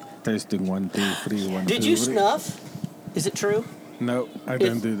Testing 1, 2, 3, 1, 2, 3. Did you snuff? Is it true? No, I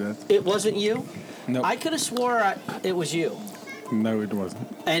don't do that. It wasn't you? No. I could have swore it was you. No, it wasn't.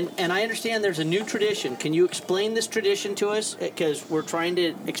 And I understand there's a new tradition. Can you explain this tradition to us? Because we're trying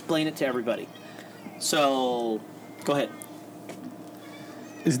to explain it to everybody. So, go ahead.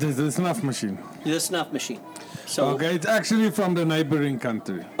 Is this the snuff machine? The snuff machine. So, Okay, it's actually from the neighboring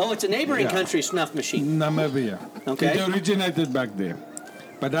country, Oh, it's a neighboring country snuff machine. Namibia. Okay. It originated back there.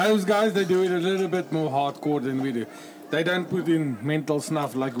 But those guys, they do it a little bit more hardcore than we do. They don't put in menthol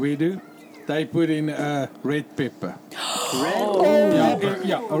snuff like we do. They put in red pepper.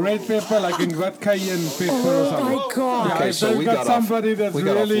 Yeah, a red pepper like in what cayenne pepper or something. Oh my God. Yeah, Okay, if so they've we got got somebody off- that's we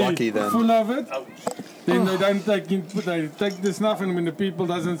got off really lucky then. full of it, then they don't they take the snuff, and when the people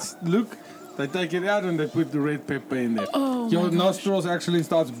doesn't look, they take it out and they put the red pepper in there. Your nostrils actually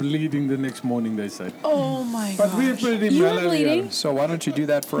starts bleeding the next morning, they say. Oh my But god. we're pretty You were mellow bleeding? here. So why don't you do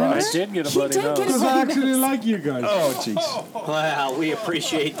that for Remember? us? I did get a He bloody did nose. get a Because I actually like you guys. Oh, jeez. Wow, we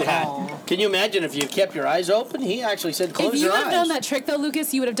appreciate that. Can you imagine if you kept your eyes open? He actually said close If you your would have eyes. known that trick though,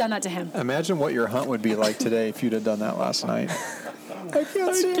 Lucas, you would have done that to him. Imagine what your hunt would be like today if you'd have done that last night. I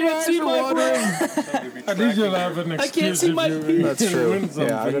can't see my brain. At least you'll have an excuse. can't see if my you feet. That's true. win something.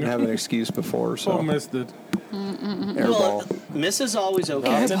 Yeah, I didn't have an excuse before, Oh, so missed it. Well, airball. Miss is always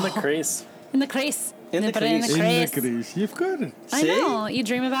okay. It's in the crease. In the crease. In the Put it in the crease. In the crease. crease. You've got it. I See? know. You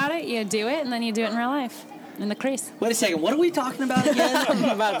dream about it, you do it, and then you do it in real life. In the crease. Wait a second. What are we talking about again? I'm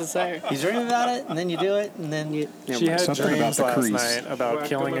about to say. You dream about it, and then you do it, and then you. She had Something about dreams the last crease. night about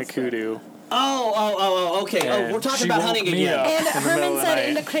killing a kudu. Okay. And We're talking she about woke hunting me again. up. And in the middle Herman of the said night.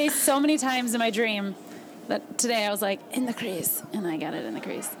 in the crease so many times in my dream that today I was like, in the crease. And I got it in the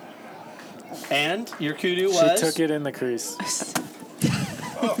crease. And your kudu She was. took it in the crease.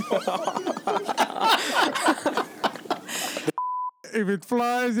 If it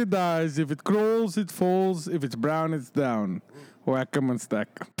flies, it dies. If it crawls, it falls. If it's brown, it's down. Whack 'em and stack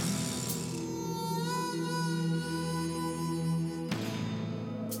 'em.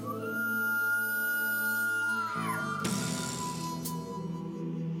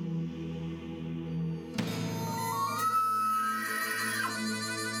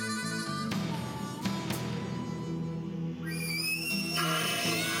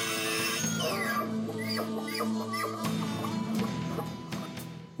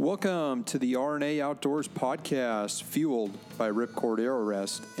 Welcome to the RNA Outdoors podcast, fueled by Ripcord Arrow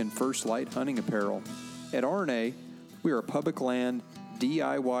Rest and First Light Hunting Apparel. At RNA, we are public land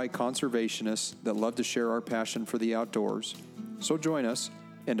DIY conservationists that love to share our passion for the outdoors. So join us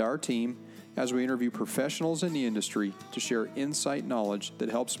and our team as we interview professionals in the industry to share insight knowledge that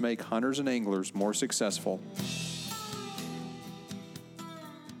helps make hunters and anglers more successful.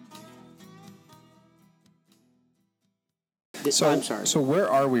 I'm sorry. So where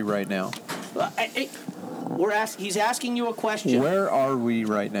are we right now? He's asking you a question. Where are we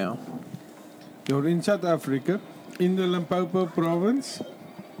right now? You're in South Africa, in the Limpopo province,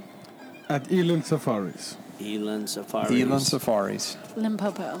 at Eland Safaris. Eland Safaris. Eland Safaris.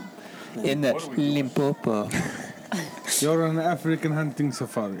 Limpopo. In the Limpopo. You're on an African hunting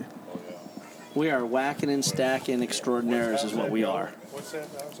safari. We are whacking and stacking extraordinaires is what we are. What's that?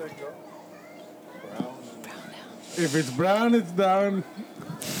 How's that go? If it's brown, it's down.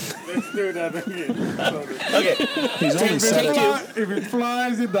 Let's do that again. Okay. He's only If said it, it. if it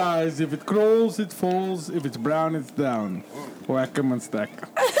flies, it dies. If it crawls, it falls. If it's brown, it's down. Whack 'em and stack 'em.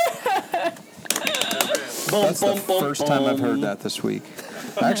 That's the first time I've heard that this week.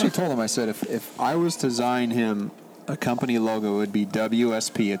 I actually told him, I said, if I was to design him a company logo, it would be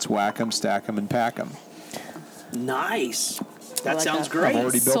WSP. It's whack 'em, stack 'em, and pack 'em. Nice. That like sounds that. great. I've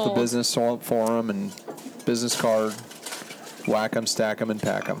already built Sold. a business for him and business card. Whack 'em, stack 'em, and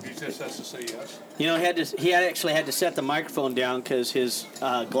pack 'em. He just has to say yes. You know, he actually had to set the microphone down because his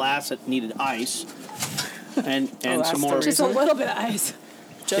glass had needed ice and some more. Just a little bit of ice.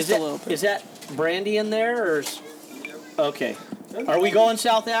 Just a little bit. Is that brandy in there or? Okay. Are we going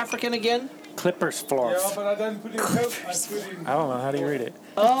South African again? Clippers Florf. but I don't put in coke. I put in I don't know. How do you read it?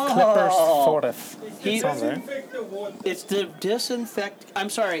 Oh. Clippers Florf. He- Sounds right. the water. It's the disinfect. I'm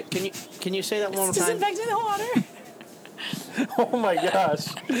sorry. Can you say that one more time? Disinfecting the water. Oh my gosh.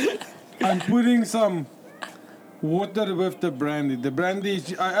 I'm putting some water with the brandy. The brandy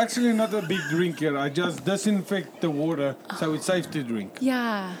is actually not a big drinker. I just disinfect the water so it's safe to drink.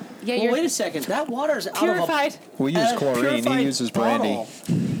 Yeah. Yeah, Well, you're wait a second. That water is out purified. We use of a chlorine. He purified uses brandy. bottle.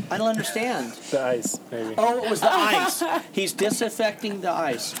 I don't understand. The ice, maybe. Oh, it was the ice. He's disaffecting the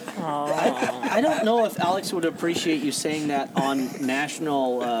ice. I don't know if Alex would appreciate you saying that on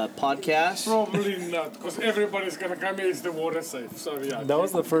national podcasts. Probably not, because everybody's gonna come here. Is the water safe? So yeah. That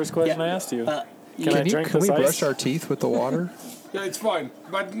was the first question Yeah. I asked you. Uh, Can I drink Can this we ice? brush our teeth with the water? Yeah, it's fine.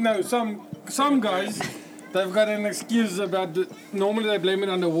 But no, some guys, they've got an excuse about the. Normally they blame it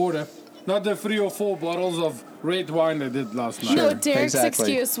on the water, not the 3 or 4 bottles of red wine they did last night. No, Derek's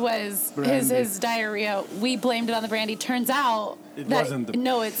exactly. excuse was Brandy. his diarrhea. We blamed it on the brandy. Turns out It that wasn't the-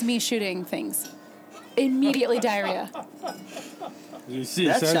 no, it's me shooting things. Immediately diarrhea. You see,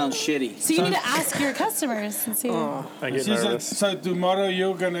 That so, sounds shitty. So you need to ask your customers and see. I get she said, nervous. so tomorrow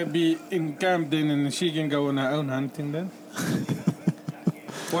you're gonna be in camp then, and she can go on her own hunting then.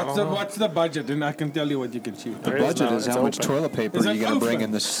 What's the budget? And I can tell you what you can shoot. There The budget no- is it's how much open. toilet paper Is are it you going to bring open?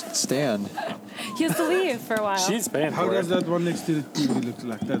 in the stand? He has to leave for a while. She's paying How for does it. that one next to the TV look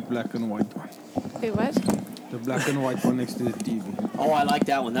like? That black and white one. Wait, what? The black and white one next to the TV. Oh, I like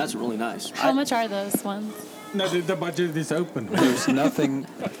that one. That's really nice. How much are those ones? No, the budget is open. There's nothing.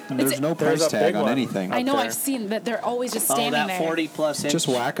 There's no There's price a tag big on one. anything. I know there. I've seen that they're always just Oh, standing that there. 40+ inch. Just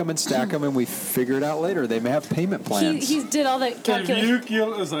whack them and stack them, and we figure it out later. They may have payment plans. He did all the If calculations. you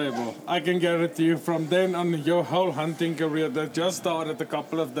kill a sable, I can guarantee you from then on your whole hunting career that just started a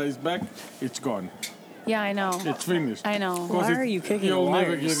couple of days back, it's gone. Yeah, I know. It's finished. I know. 'Cause Why are you kicking You'll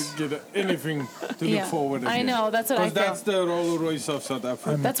never wires? get anything to Yeah. look forward to. I know, that's what I Because that's feel. the Rolls Royce of South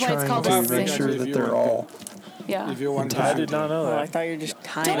Africa. That's why it's called to a make sing. sure that they're all- Yeah. If you want I to did not know Oh, I that. thought you were just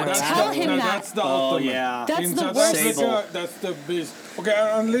tying Don't it That's tell around. him no, that. that's the Oh, ultimate. yeah. That's In the South worst. Africa, Sable. that's the best. Okay,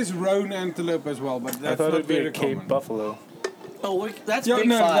 unless roan antelope as well, but I that's thought not it'd be very a Cape common. Buffalo. Oh, that's Yeah, Big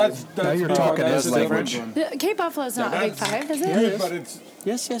no, Five. that's Now you're big talking one. his That's a different language. one. The Cape Buffalo's not a big five, is Yeah, it? but it's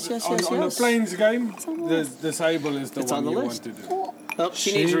Yes, yes, yes, on, yes, on the yes. plains game. The sable is the It's one on the you list. want to do. Oh,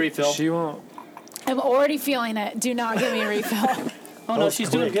 she needs a refill. She won't. I'm already feeling it. Do not give me a refill. Oh, no, she's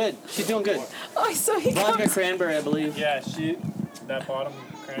doing good. She's doing good. Oh, so he Vodka comes. cranberry, I believe. Yeah, that bottom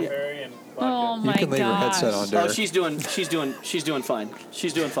cranberry and Oh You my can leave your headset on, gosh. Oh, Derek. she's doing fine.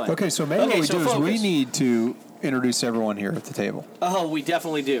 She's doing fine. Okay, so maybe Okay, what we so do is we focus. need to introduce everyone here at the table. Oh, we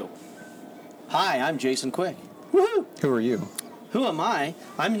definitely do. Hi, I'm Jason Quick. Who are you? Who am I?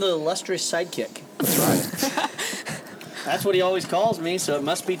 I'm the illustrious sidekick. That's right. That's what he always calls me, so it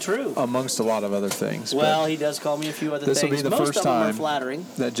must be true. Amongst a lot of other things. but Well, he does call me a few other this will things. be the Most first of them are time flattering.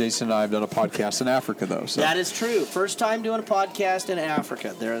 that Jason and I have done a podcast in Africa, though. So That is true. First time doing a podcast in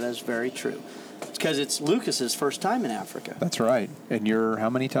Africa. That's very true. It's because it's Lucas's first time in Africa. that's right. And you're how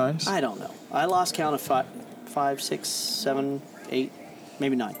many times? I don't know. I lost count of 5, 6, 7, 8,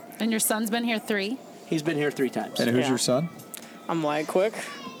 maybe 9. And your son's been here 3. He's been here 3 times. And who's Yeah. your son? I'm Wyatt Quick.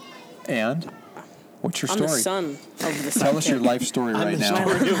 And what's your I'm story? the son of the Tell us your sidekick. life story right the now.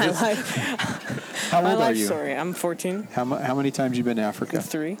 My life, How my old are life you? story. I'm 14. How many times you been to Africa?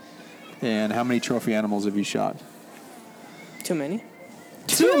 3. And how many trophy animals have you shot? Too many.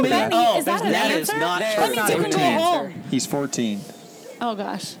 Too many? Oh, Is that an that answer? is not That That true. means you can go 14. home. He's 14. Oh,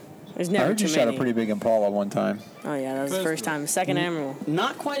 gosh. There's I never heard you too shot a many. pretty big impala one time. Oh yeah, that was the first time. Second animal.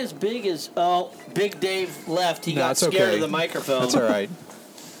 Not quite as big as Big Dave left. He No, got it's scared okay. of the microphone. That's all right.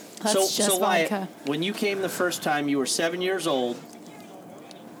 That's just Wyatt, vodka. when you came the first time, you were 7 years old.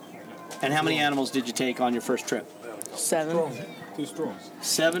 And how many animals did you take on your first trip? 7. Too strong.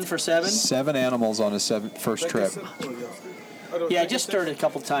 7 for 7? 7 animals on a first trip. Yeah, I just stirred it a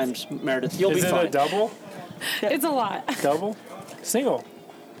couple times, Meredith. You'll Is be it fine. a double? It's a lot. Double? Single?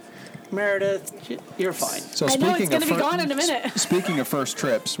 Meredith, you're fine. So I know it's speaking going of to be gone in a minute. Speaking of first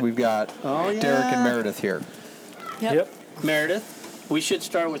trips, we've got Oh, yeah. Derek and Meredith here. Yep. Meredith, we should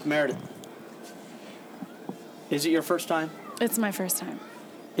start with Meredith. Is it your first time? It's my first time.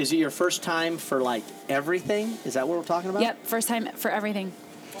 Is it your first time for like everything? Is that what we're talking about? Yep, first time for everything.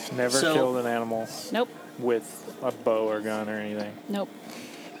 Never So- killed an animal Nope. with a bow or gun or anything. Nope.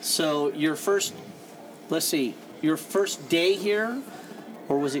 So your first, let's see, your first day here,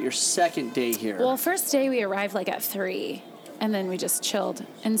 or was it your second day here? Well, first day we arrived like at 3, and then we just chilled.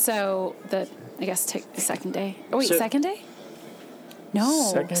 And so the second day. Oh wait, So- second day? No,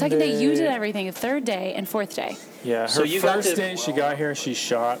 Second second day you day- did everything. Third day and fourth day. Yeah, her So you got first to- day she got here, she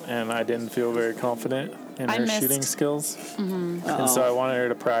shot, and I didn't feel very confident in I her missed. shooting skills. And so I wanted her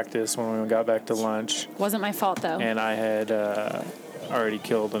to practice when we got back to lunch, Wasn't my fault though. and I had already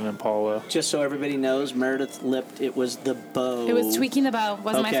killed an impala. Just so everybody knows, Meredith lipped. It was the bow. It was tweaking the bow.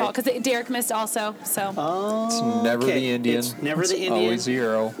 Wasn't Okay. my fault because Derek missed also. So Oh, It's never okay. the Indian. It's never the It's Indian. always the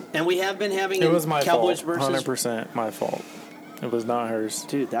arrow. And we have been having It was my Cowboys fault, versus 100% my fault. It was not hers.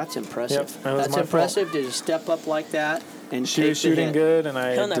 Dude, that's impressive. Yep, it was That's my impressive to step up like that and She take was the shooting hit. good, and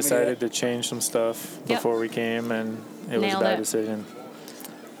I He'll never do decided it. to change some stuff Yep. before we came, and it was Nailed a bad it. decision.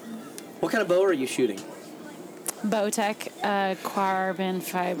 What kind of bow are you shooting? Bowtech carbon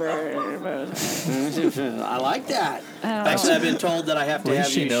fiber. I like that. I don't Actually, know. I've been told that I have At to have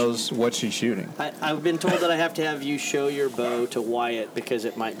least she you. knows what she's shooting. I've been told that I have to have you show your bow to Wyatt because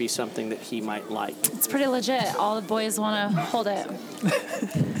it might be something that he might like. It's pretty legit. All the boys want to hold it.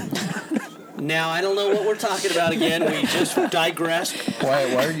 Now, I don't know what we're talking about again. We just digressed.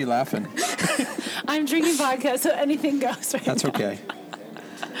 Why are you laughing? I'm drinking vodka, so anything goes. Right That's now. okay.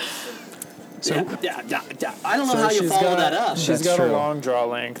 So Yeah. I don't know how you follow that up. She's That's got true. a long draw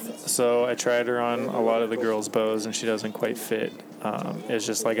length, so I tried her on a lot of the girls' bows, and she doesn't quite fit. It's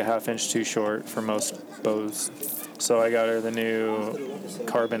just like a half-inch too short for most bows. So I got her the new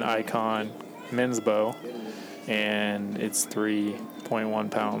Carbon Icon men's bow, and it's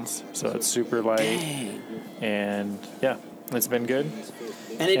 3.1 pounds, so it's super light. Dang. And yeah, it's been good.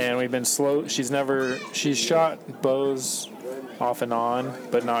 And And we've been slow. She's shot bows off and on,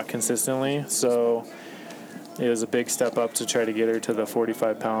 but not consistently. So it was a big step up to try to get her to the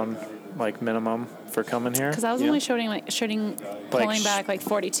 45-pound like minimum for coming here. Because I was Yeah. only shooting, pulling sh- back like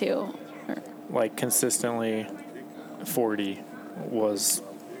 42. Like consistently 40 was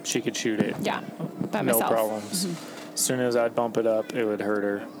she could shoot it. Yeah, by No myself. problems. As soon as I'd bump it up, it would hurt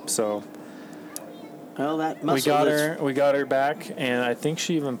her. So well, that we muscle got is- her. We got her back, and I think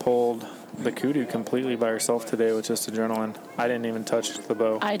she even pulled the kudu completely by herself today with just adrenaline. I didn't even touch the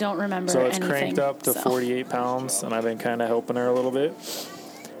bow. I don't remember So it's anything. cranked up to so. 48 pounds, and I've been kind of helping her a little bit.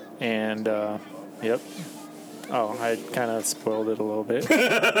 And, yep. Oh, I kind of spoiled it a little bit.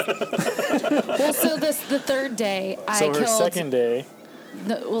 Well, so the third day, I So her killed. second day,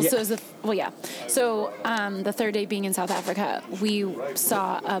 So it was yeah. So the third day being in South Africa, we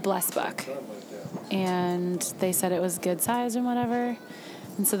saw a blessed buck, and they said it was good size and whatever.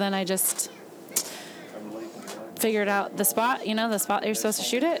 And so then I just figured out the spot. You know, the spot that you're supposed to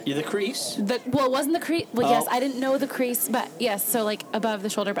shoot it. You the crease. It wasn't the crease. Well, yes, Oh. I didn't know the crease, but yes, so like above the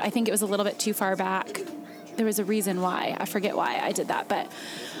shoulder. But I think it was a little bit too far back. There was a reason why. I forget why I did that, but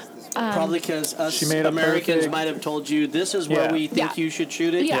Probably because us She made a Americans perfect- might have told you this is where Yeah. we think Yeah. you should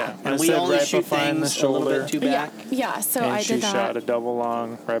shoot it. Yeah. And It we said only right shoot behind the things a little shoulder. bit too yeah, back. yeah. So and I she did that. shot a double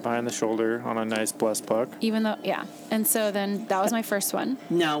long right behind the shoulder on a nice blessed buck. Even though, yeah. And so then that was my first one.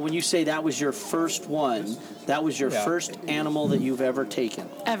 Now, when you say that was your first one, that was your Yeah. first animal that you've ever taken.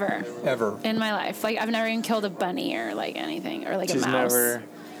 Ever ever. in my life. Like I've never even killed a bunny or like anything or like She's a mouse. never.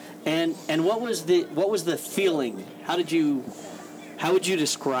 And what was the feeling? How would you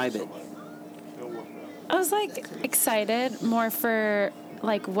describe it? I was like excited more for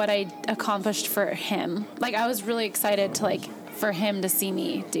like what I accomplished for him. Like I was really excited to like for him to see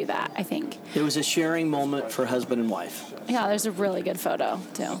me do that. I think. It was a sharing moment for husband and wife. Yeah, there's a really good photo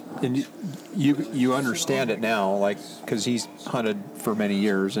too. And you understand it now, like, because he's hunted for many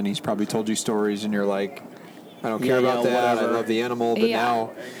years, and he's probably told you stories, and you're like, I don't care Yeah, about yeah, that. whatever. I love the animal, but Yeah.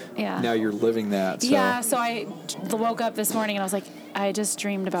 Yeah. now you're living that. So. Yeah, so I woke up this morning and I was like, I just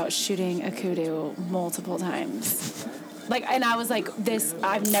dreamed about shooting a kudu multiple times. Like, and I was like,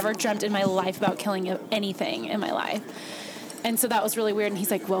 I've never dreamt in my life about killing anything in my life. And so that was really weird. And he's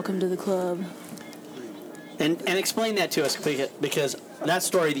like, welcome to the club. And explain that to us because that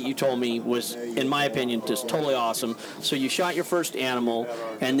story that you told me was, in my opinion, just totally awesome. So you shot your first animal,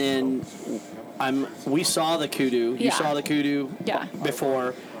 and then we saw the kudu. You Yeah. saw the kudu Yeah.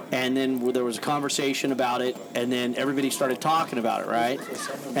 before, and then there was a conversation about it, and then everybody started talking about it, right?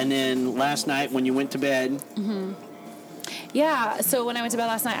 And then last night when you went to bed, Yeah, so when I went to bed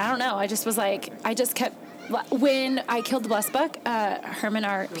last night, I don't know. I just was like, I just kept. When I killed the blessed buck, Herman,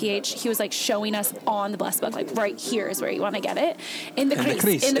 our PH, he was like showing us on the blessed buck, like right here is where you want to get it, in the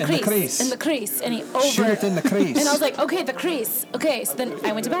crease, and he over Shoot it in the crease. and I was like, okay, the crease, okay. So then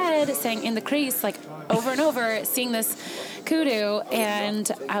I went to bed saying in the crease, like over and over, seeing this kudu,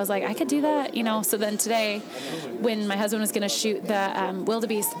 and I was like, I could do that, you know. So then today, when my husband was going to shoot the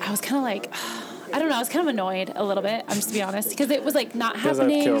wildebeest, I was kind of like. I don't know. I was kind of annoyed a little bit. I'm just to be honest, because it was like not Because I've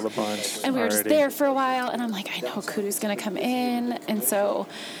happening. killed a bunch And we were just already. there for a while, and I'm like, I know Kudu's gonna come in, and so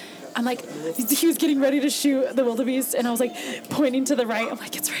I'm like, he was getting ready to shoot the wildebeest, and I was like pointing to the right. I'm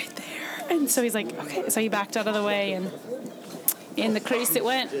like, it's right there. And so he's like, okay. So he backed out of the way, and in the crease it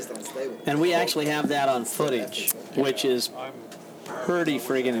went. and we actually have that on footage, which is pretty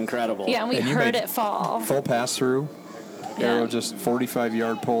friggin' incredible. Yeah, and we And you heard made it fall. Full pass through, arrow just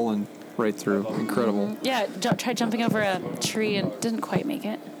 45-yard pull and right through. Incredible. Yeah, tried jumping over a tree and didn't quite make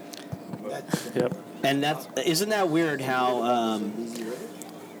it. Yep. And isn't that weird how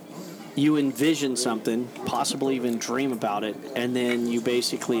you envision something, possibly even dream about it, and then you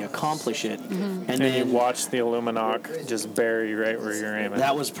basically accomplish it. Mm-hmm. And you then watch the Illuminok just bury right where you're aiming.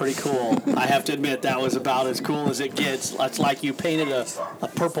 that was pretty cool. I have to admit, that was about as cool as it gets. It's like you painted a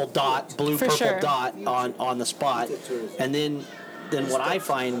purple dot, blue-purple dot on the spot. And then what I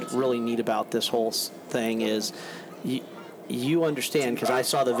find really neat about this whole thing is you understand, because I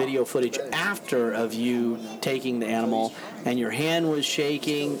saw the video footage after of you taking the animal, and your hand was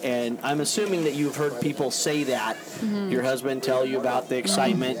shaking, and I'm assuming that you've heard people say that, your husband tell you about the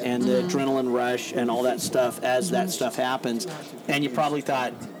excitement and the adrenaline rush and all that stuff as that stuff happens, and you probably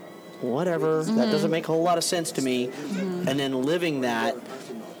thought, whatever, that doesn't make a whole lot of sense to me, and then living that,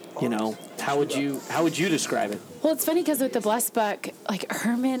 how would you describe it? Well, it's funny because with the blessed buck, like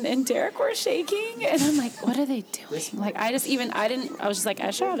Herman and Derek were shaking, and I'm like, what are they doing? Like, I was just like,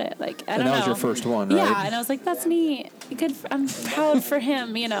 I shot it. Like, I don't know. And that was your first one, right? Yeah, and I was like, that's neat. I'm proud for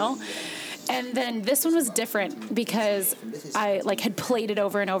him, And then this one was different because I had played it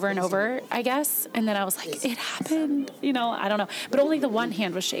over and over and over, I guess. And then I was like, it happened, I don't know. But only the one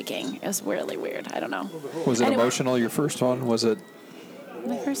hand was shaking. It was really weird. I don't know. Was it emotional, your first one? Was it?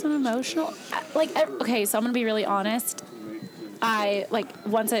 My first one emotional? Okay, so I'm going to be really honest.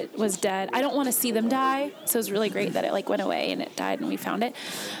 Once it was dead, I don't want to see them die. So it was really great that it went away and it died and we found it.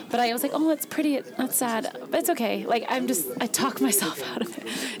 But I was like, oh, it's pretty. That's sad. But it's okay. I talk myself out of it.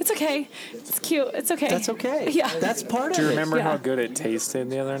 It's okay. It's cute. It's okay. That's okay. Yeah. That's part of it. Do you remember Yeah. how good it tasted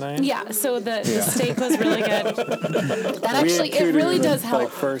the other night? Yeah, so the steak was really good. That actually, had it really kudu, does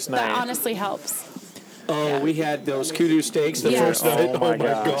help. first night. That honestly helps. Oh, we had those kudu steaks the Yeah. first night. Oh my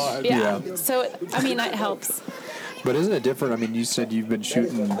gosh. Yeah. So, it helps. But isn't it different? I mean, you said you've been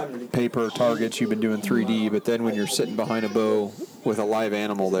shooting paper targets, you've been doing 3D, but then when you're sitting behind a bow with a live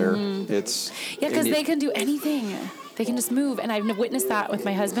animal there, it's... Yeah, because they can do anything. They can just move. And I've witnessed that with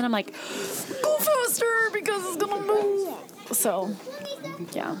my husband. I'm like, go faster because it's going to move. So,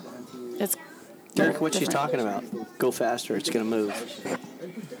 yeah. It's Derek, what she's different. talking about? Go faster. It's going to move.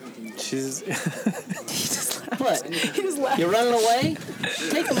 She's What? He just laughed. You're running away?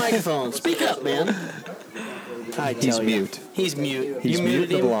 Take the microphone. Speak up, man. I tell He's you. mute. He's mute. He's you mute muted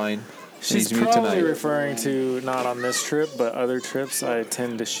the him? blind. She's He's mute probably tonight. referring to not on this trip, but other trips. I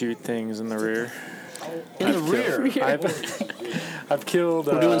tend to shoot things in the rear. In the rear. I've killed.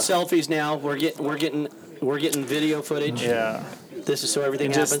 We're doing selfies now. We're getting video footage. Yeah. This is so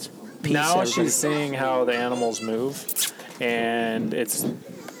everything Just happens. Peace, now everybody. she's seeing how the animals move, and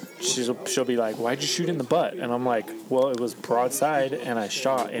she'll be like, "Why'd you shoot in the butt?" And I'm like, "Well, it was broadside, and I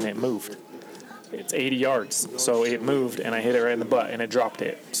shot, and it moved. It's 80 yards, so it moved, and I hit it right in the butt, and it dropped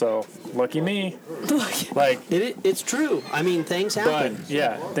it. So lucky me." Like, It's true. I mean, things happen. but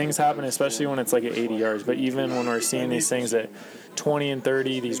yeah, things happen, especially when it's like at 80 yards. But even when we're seeing these things at 20 and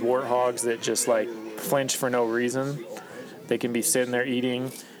 30, these warthogs that just flinch for no reason, they can be sitting there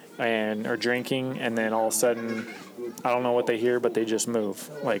eating or drinking, and then all of a sudden, I don't know what they hear, but they just move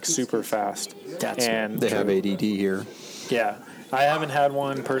super fast. They have ADD here. Yeah, I haven't had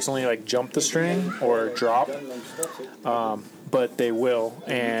one personally jump the string or drop, but they will,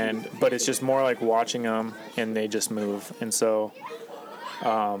 but it's just more like watching them, and they just move, and so,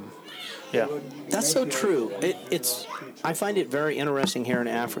 yeah. That's so true. I find it very interesting here in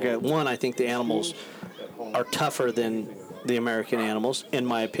Africa. One, I think the animals are tougher than the American animals, in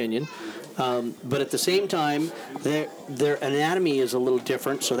my opinion. But at the same time, their anatomy is a little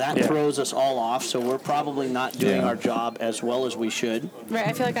different, so that throws us all off. So we're probably not doing our job as well as we should. Right,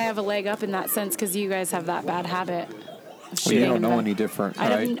 I feel like I have a leg up in that sense because you guys have that bad habit. Well, you don't know any different,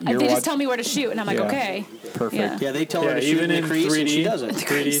 right? They just tell me where to shoot, and I'm like, Yeah. okay. Perfect. Yeah, they tell her to shoot Even in the crease, and she doesn't.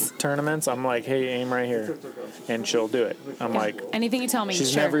 3D tournaments, I'm like, hey, aim right here, and she'll do it. I'm like, Anything you tell me,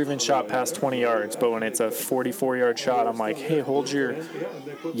 she's sure. never even shot past 20 yards, but when it's a 44-yard shot, I'm like, hey, hold your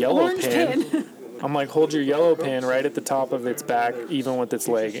yellow Orange pin. I'm like, hold your yellow pin right at the top of its back, even with its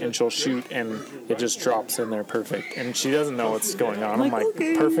leg, and she'll shoot, and it just drops in there perfect. And she doesn't know what's going on. I'm like,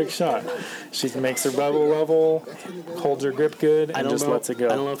 okay. perfect shot. She makes her bubble level, holds her grip good, and just lets it go.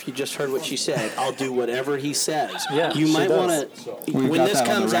 I don't know if you just heard what she said. I'll do whatever he says. Yeah, you she might does. want to. We've When got this that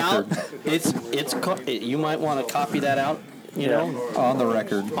on the comes out, you might want to copy that out. You know, On the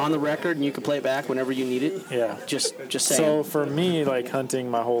record. on the record, and you can play it back whenever you need it. Yeah. Just So saying. for me, hunting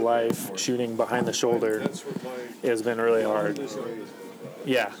my whole life, shooting behind the shoulder has been really hard.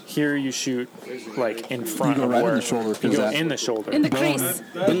 Yeah, here you shoot like in front. You go of right in where the shoulder, 'cause You go that- in the shoulder. In the Bone, crease.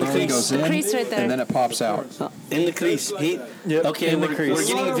 the bone goes in, crease right there. and then it pops out. In the crease. Yep, Okay, in the we're crease.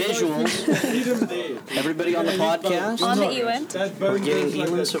 getting visuals. Everybody on the podcast. On the Ewan. We're getting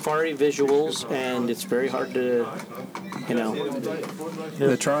Ewan Safari visuals, and it's very hard to,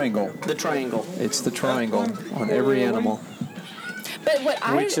 The triangle. the triangle. It's the triangle on every animal.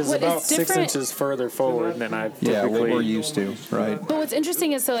 But Which is what about is 6 different, inches further forward than I've Yeah, what typically. we're used to, right? But what's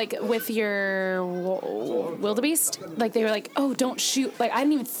interesting is, so like with your wildebeest, like they were like, oh, don't shoot. Like I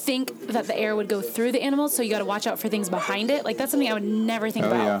didn't even think that the air would go through the animal, so you got to watch out for things behind it. Like that's something I would never think Oh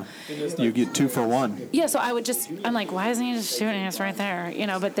about. yeah, you get 2 for 1. Yeah, so I'm like, why isn't he just shooting us right there?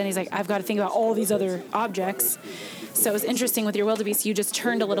 But then he's like, I've got to think about all these other objects. So it was interesting with your wildebeest, you just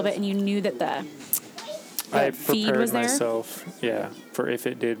turned a little bit and you knew that the I feed prepared was there. myself, for if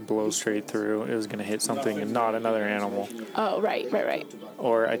it did blow straight through, it was going to hit something and not another animal. Oh, right.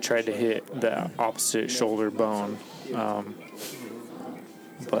 Or I tried to hit the opposite shoulder bone.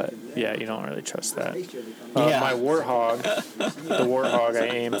 But yeah, you don't really trust that. Yeah. My warthog, I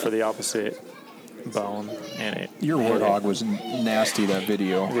aimed for the opposite bone, and it. Your warthog was nasty. That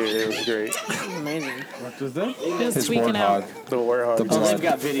video. It was great. Amazing. What was that? He was His tweaking out. warthog. The warthog. The Oh, blood. they've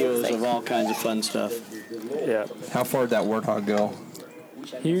got videos of all kinds of fun stuff. Yeah. How far did that warthog go?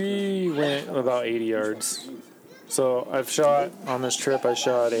 He went about 80 yards. So I've shot on this trip. I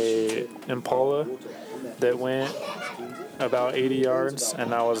shot a Impala that went about 80 yards,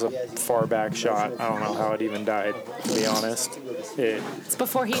 and that was a far back shot. I don't know how it even died, to be honest. It It's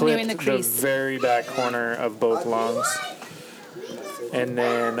before he knew clipped in the the crease. very back corner of both lungs, and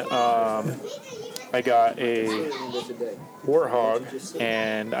then I got a warthog,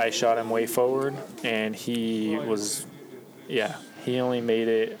 and I shot him way forward, and he only made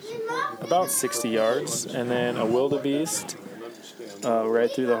it about 60 yards, and then a wildebeest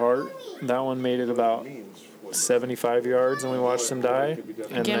right through the heart. That one made it about 75 yards, and we watched him die.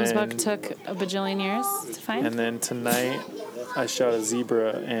 And Gamsbuck took a bajillion years to find. And then tonight, I shot a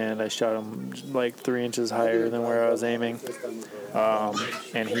zebra, and I shot him like 3 inches higher than where I was aiming,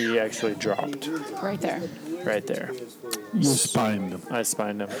 and he actually dropped Right there. right there. You spined them. I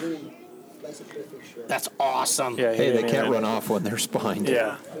spined him. That's awesome. Yeah, Hey, they can't run off when they're spined.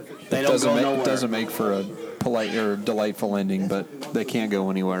 Yeah, They don't go nowhere. It doesn't make for a polite or delightful ending, but they can't go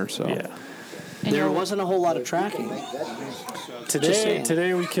anywhere. So yeah. And There you're- wasn't a whole lot of tracking. saying.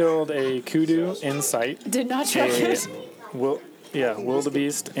 Today we killed a kudu in sight. Did not track A it.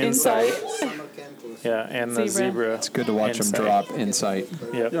 wildebeest in Inside. sight. Yeah, and the Zebra. zebra. it's good to watch them in sight. drop in sight.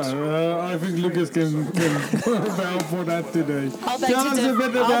 Yep. Yeah, I think Lucas can vouch for that today. I'll beg Tell to us a dif-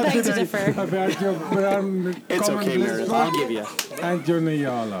 bit I'll about beg to today, differ. about your brown It's common okay, Meredith. blizzard I'll give you. and your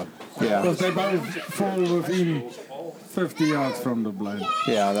Nyala. Yeah, Because they both fall within 50 yards from the blind.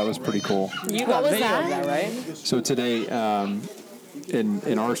 yeah, that was pretty cool. You What got was video that? of that, right? So today,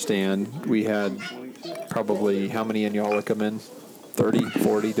 in our stand, we had probably how many Inyala come in? 30,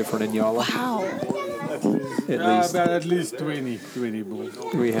 40 different Inyala Wow. at least. About at least 20 bulls.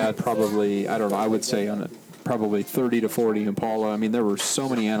 We had probably, I don't know, I would say on it, probably 30 to 40 Impala. I mean, there were so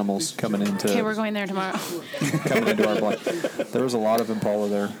many animals coming into Okay, we're going there tomorrow. coming into our blind. There was a lot of Impala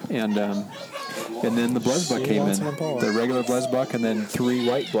there, and then the Blesbuck came in, the regular Blesbuck, and then 3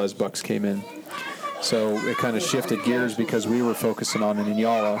 white Blesbucks came in. So it kind of shifted gears because we were focusing on an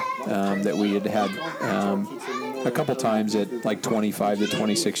Inyala that we had a couple times at like 25 to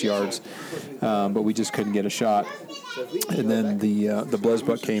 26 yards, but we just couldn't get a shot. And then the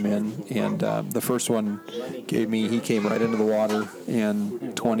Blesbuck came in, and the first one he came right into the water,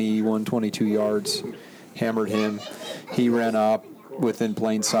 and 21, 22 yards, hammered him. He ran up within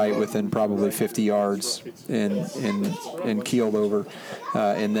plain sight, within probably 50 yards, and keeled over.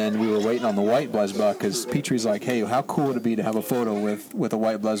 And then we were waiting on the white Blesbuck because Petrie's like, hey, how cool would it be to have a photo with a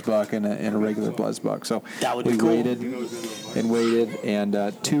white Blesbuck and a regular Blesbuck? So That would we be cool. waited,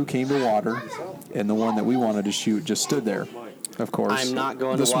 and 2 came to water, and the one that we wanted to shoot just stood there. Of course, I'm not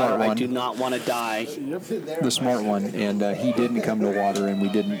going the to water. smart I one, do not want to die. the smart one, and he didn't come to water, and we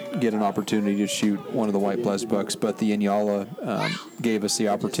didn't get an opportunity to shoot one of the white Blesbucks, but the Inyala gave us the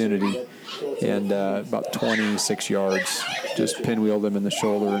opportunity, and about 26 yards, just pinwheeled him in the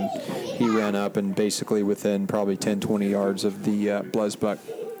shoulder, and he ran up, and basically within probably 10, 20 yards of the Blesbuck,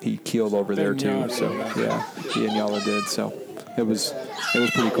 he keeled over there too. So yeah, the Inyala did. So it was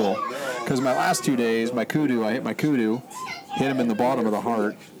pretty cool. Because my last 2 days, I hit my kudu, hit him in the bottom of the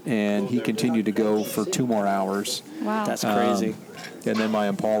heart, and he continued to go for 2 more hours. Wow. That's crazy. And then my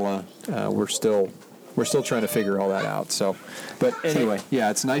Impala, we're still trying to figure all that out. So, but anyway, yeah,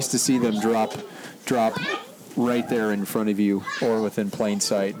 it's nice to see them drop right there in front of you or within plain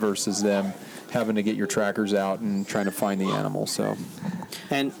sight versus them having to get your trackers out and trying to find the animal. So,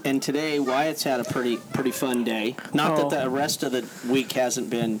 And today Wyatt's had a pretty fun day. Not that the rest of the week hasn't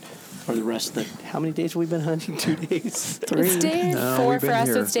been, or the rest of the. How many days have we been hunting? 2 days. 3. It's day No, 4 we've for been us.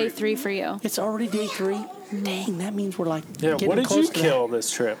 here. It's day 3 for you. It's already day 3. Dang, that means we're like. Yeah, getting what did close you to kill this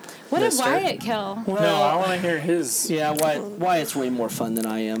trip? What did mister? Wyatt kill? Well, No, I want to hear his. Yeah, Wyatt's way more fun than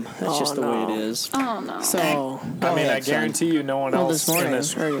I am. That's just the way it is. Oh no. So, I mean, I ahead, son. guarantee you, no one well, else this morning, in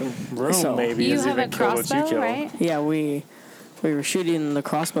this room so- maybe You has have a even killed what you crossbow, killed. right? yeah, we were shooting the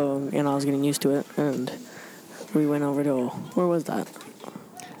crossbow, and I was getting used to it, and we went over to where was that?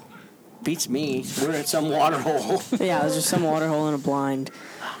 Beats me. We're at some water hole. Yeah, it was just some water hole in a blind,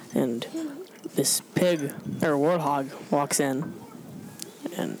 and this pig or warthog walks in,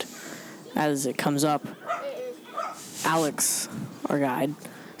 and as it comes up, Alex, our guide,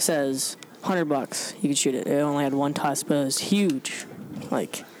 says $100. You could shoot it. It only had one tusk, but it was huge,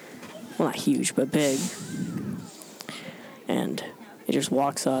 like, well, not huge, but big. And it just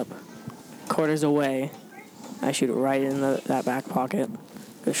walks up, quarters away. I shoot it right in that back pocket.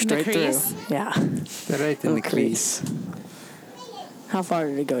 Goes straight crease? through. Yeah. right in the crease. How far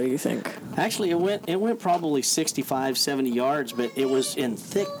did it go, do you think? Actually, it went probably 65, 70 yards, but it was in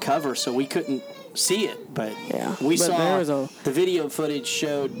thick cover, so we couldn't see it. But Yeah, we but saw there was the video footage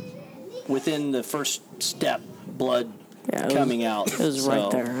showed within the first step blood Yeah, it coming was, out. It was So,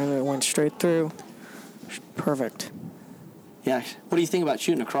 right there, and it went straight through. Perfect. Yeah. What do you think about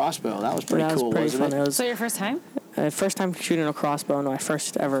shooting a crossbow? That was pretty That cool, was pretty wasn't fun. it? It was So your first time? first time shooting a crossbow, and my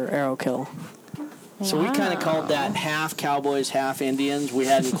first ever arrow kill. So we kind of called that half cowboys, half Indians. We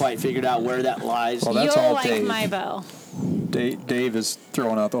hadn't quite figured out where that lies. Well, that's You'll all like Dave. my bow. Dave is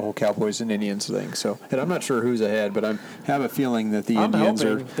throwing out the whole Cowboys and Indians thing. So, and I'm not sure who's ahead, but I have a feeling that the I'm Indians are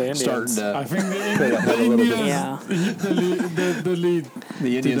hoping the Indians. starting to. I think Could have a little bit. Yeah. hit the lead.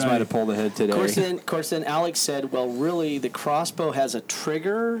 The Indians today. might have pulled ahead today. Of course, then Alex said, well, really, the crossbow has a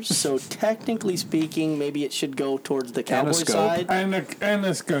trigger, so technically speaking, maybe it should go towards the cowboy scope. side. And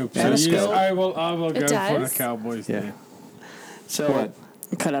a scope. And a So yes, scope. I will go for the does? Cowboys. Yeah. there. So,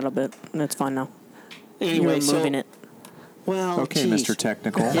 What? Cut out a bit, and it's fine now. anyway, You're moving it. Well, Okay, geez. Mr.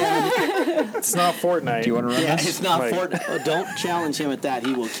 Technical. It's not Fortnite. Do you want to run Yeah, this? it's not Like- Fortnite. Oh, don't challenge him at that.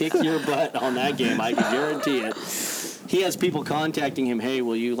 He will kick your butt on that game. I can guarantee it. He has people contacting him. Hey,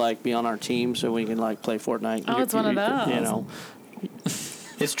 will you be on our team so we can play Fortnite? Oh, it's one of those. You know,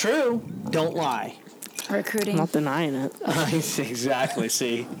 it's true. Don't lie. Recruiting. I'm not denying it. Exactly.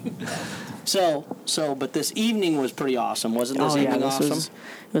 See. But this evening was pretty awesome, wasn't this evening this awesome?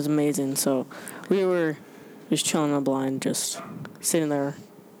 it was amazing. So we were just chilling in the blind, just sitting there.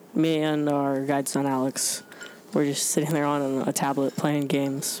 Me and our guide son Alex were just sitting there on a tablet playing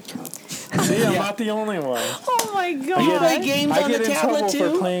games. See, I'm not the only one. Oh my god. You play games I on the get in tablet trouble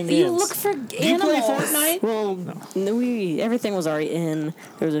too. for playing You games. look for Do you play animals. Fortnite? Well, everything was already in.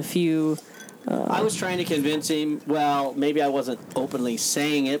 There was a few. I was trying to convince him. Well, maybe I wasn't openly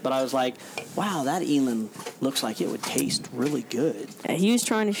saying it, but I was like, "Wow, that eland looks like it would taste really good." He was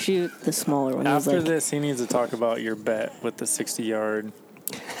trying to shoot the smaller one. He was After like, this, he needs to talk about your bet with the 60-yard.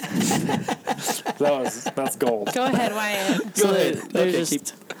 That's gold. Go ahead, Wyatt. Go ahead. There's Okay,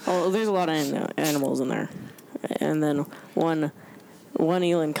 just there's a lot of animals in there, and then one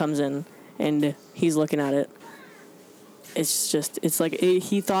eland comes in and he's looking at it. It's like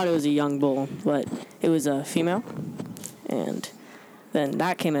he thought it was a young bull, but it was a female, and then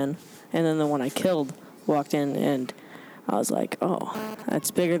that came in, and then the one I killed walked in, and I was like, oh, that's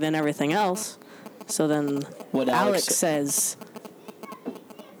bigger than everything else. So then What Alex Alex- says,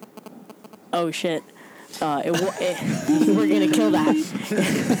 oh shit, we're gonna kill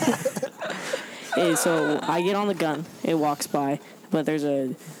that. And so I get on the gun, it walks by, but there's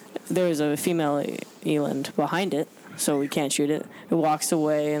a female eland behind it, so we can't shoot it. It walks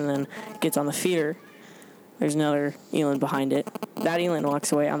away and then gets on the feeder. There's another eland behind it. That eland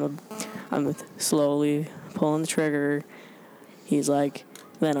walks away. I'm slowly pulling the trigger. He's like,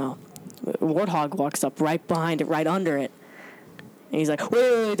 then a warthog walks up right behind it, right under it. And he's like,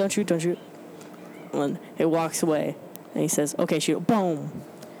 wait, don't shoot. And it walks away. And he says, okay, shoot. Boom.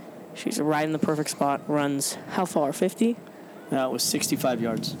 She's right in the perfect spot. Runs, how far, 50? No, it was 65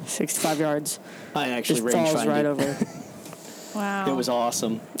 yards. 65 yards. I actually Just falls rangefined right it. over. Wow. It was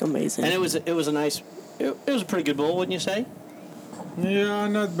awesome, Amazing. and it was a nice. It was a pretty good bull, wouldn't you say? Yeah,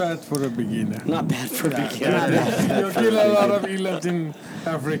 not bad for a beginner. Not bad for a beginner. You kill a lot of elands in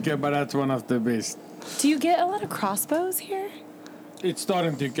Africa, but that's one of the best. Do you get a lot of crossbows here? It's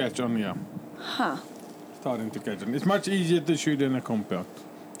starting to catch on, yeah. Huh. Starting to catch on. It's much easier to shoot in a compact,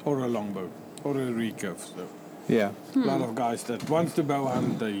 or a longbow, or a recurve. So. Yeah. A lot of guys that wants to bow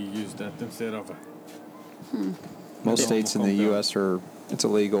hunt, they use that instead of a Most states in the compound. U.S. it's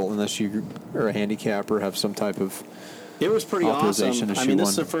illegal unless you are a handicapper, have some type of. It was pretty Authorization awesome. to I mean, shoot this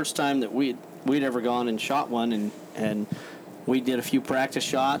is one. the first time that we'd ever gone and shot one, and we did a few practice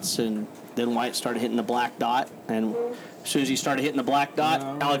shots, and then White started hitting the black dot, and as soon as he started hitting the black dot,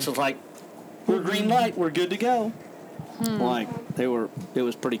 Alex was like, "We're green light, we're good to go." Like it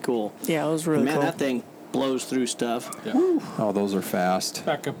was pretty cool. Yeah, it was really Man, cool. that thing blows through stuff. Yeah. Oh, those are fast.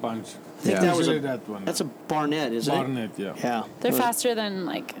 Pack a punch. I think Yeah. that was Usually that one. That's a Barnett, isn't Barnet, yeah. it? Yeah. They're faster than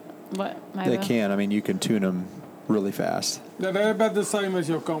like what? My They bow? can. I mean, you can tune them really fast. Yeah, they're about the same as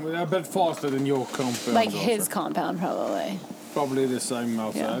your compound. They're a bit faster than your compound. Like also. his compound, probably. Probably the same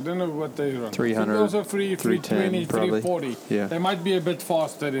also. Yeah. I don't know what they run. 300, Those are 320, 310 probably. 340. Yeah. They might be a bit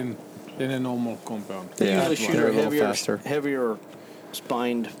faster than a normal compound. They Yeah, usually shoot they're a a little heavier, faster. heavier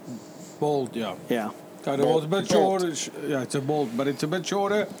spined. Bolt, yeah. Yeah. Got it Bolt. was a bit Bolt. shorter. Yeah, it's a bolt, but it's a bit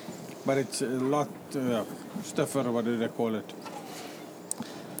shorter, but it's a lot stiffer. What do they call it?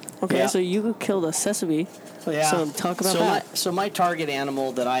 Okay, Yeah. so you killed a sesame. Yeah. So talk about so that. My target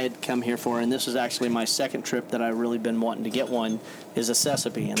animal that I had come here for, and this is actually my second trip that I've really been wanting to get one, is a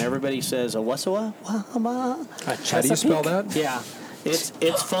Sesame. And everybody says, a what's a what? How do you spell that? Yeah.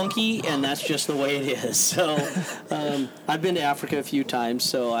 It's funky, and that's just the way it is. So, I've been to Africa a few times,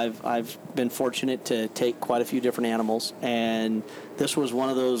 so I've been fortunate to take quite a few different animals, and this was one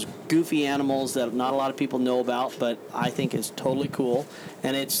of those goofy animals that not a lot of people know about, but I think is totally cool,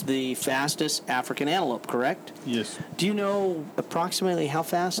 and it's the fastest African antelope, correct? Yes. Do you know approximately how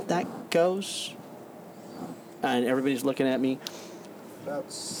fast that goes? And everybody's looking at me.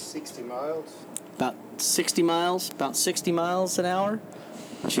 About 60 miles. About 60 miles? About 60 miles an hour?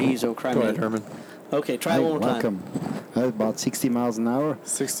 Jeez, oh, cry Go me. ahead, Herman. Okay, try it one more time. Welcome. About 60 miles an hour.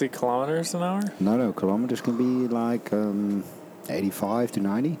 60 kilometers an hour? No, kilometers can be like 85 to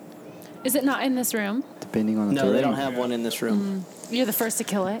 90, Is it not in this room? depending on the No, terrain. they don't have one in this room. You're the first to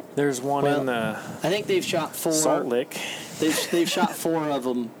kill it. There's one Well, in the I think they've shot four. Salt Lick. They've shot four of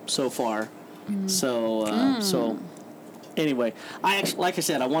them so far. So anyway, I actually, like I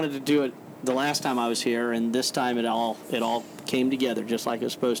said, I wanted to do it the last time I was here, and this time it all came together just like it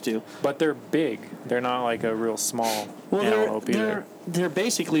was supposed to. But they're big. They're not like a real small antelope either. they're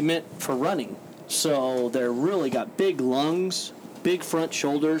basically meant for running. So they're really got big lungs, big front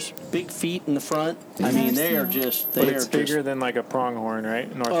shoulders, big feet in the front. I mean, they are just But it's bigger than like a pronghorn,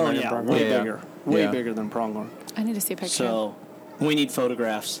 right? North Oh American yeah, pronghorn. way Yeah. bigger, way Yeah. bigger than pronghorn. I need to see a picture. So we need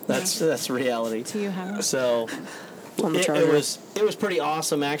photographs. That's reality. Do you have it? So On the it charger. was pretty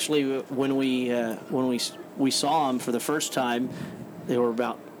awesome actually when we saw them for the first time. It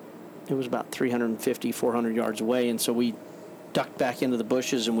was about 350, 400 yards away, and so we ducked back into the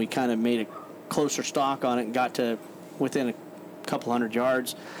bushes and we kind of made a closer stalk on it and got to within a couple hundred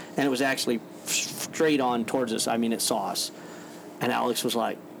yards, and it was actually straight on towards us. I mean, it saw us, and Alex was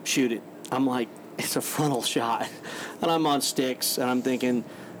like, "Shoot it!" I'm like, "It's a frontal shot," and I'm on sticks, and I'm thinking,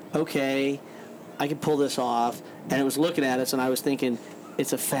 "Okay, I can pull this off." And it was looking at us, and I was thinking,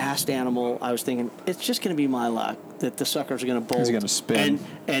 it's a fast animal. I was thinking, it's just going to be my luck that the sucker's going to bolt. He's gonna spin.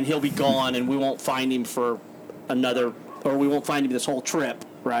 And he'll be gone, and we won't find him for we won't find him this whole trip,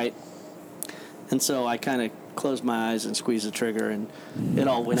 right? And so I kind of closed my eyes and squeezed the trigger, and it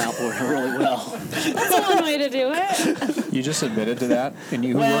all went out really well. That's one way to do it. You just admitted to that, and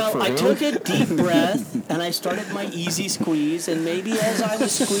you work Well, for I who? took a deep breath, and I started my easy squeeze, and maybe as I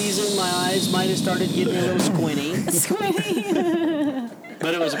was squeezing, my eyes might have started getting a little squinty. Squinty.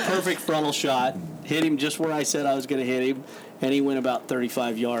 But it was a perfect frontal shot. Hit him just where I said I was going to hit him, and he went about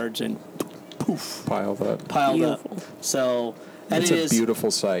 35 yards and Piled up. piled Beautiful. up. So, and It's it a is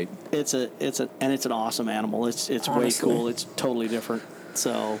beautiful sight. it's an awesome animal. It's way Honestly. cool. It's totally different.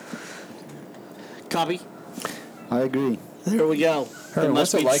 So, copy. I agree. There we go. Herman,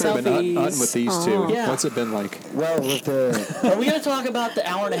 what's it like been selfies. hunting with these two? Yeah. What's it been like? Well, with the... Are we going to talk about the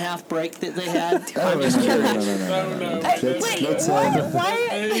hour and a half break that they had? Oh, I'm just no, curious. no. Wait, Let's,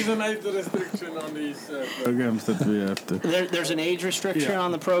 There is an age restriction on these programs that we have to. There's an age restriction Yeah.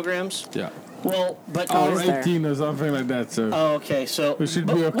 on the programs. Yeah. Well, but Oh, Or is there? 18 or something like that. So. Oh, okay. So We should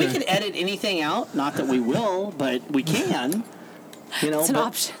but be we okay. can edit anything out. Not that we will, but we can. You know, It's an but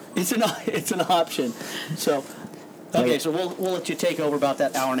option. It's an option. So, okay. So we'll let you take over about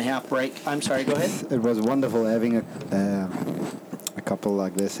that hour and a half break. I'm sorry. Go ahead. It was wonderful having a couple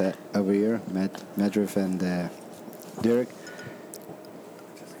like this over here, Medriff and Dirk.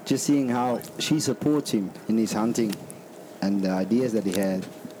 Just seeing how she supports him in his hunting and the ideas that he had,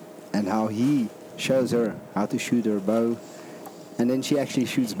 and how he shows her how to shoot her bow, and then she actually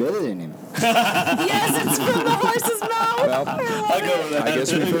shoots better than him. Yes, it's from the horse's mouth. Well, I'll go with that. I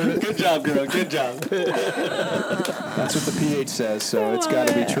guess we've heard it. Good job, girl. Good job. That's what the PH says, so it's got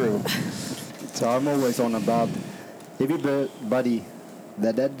to be true. So I'm always on about everybody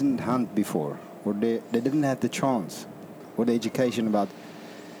that didn't hunt before, or they didn't have the chance, or the education about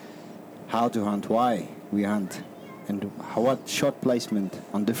how to hunt, why we hunt, and what shot placement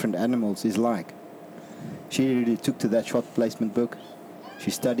on different animals is like. She really took to that shot placement book. She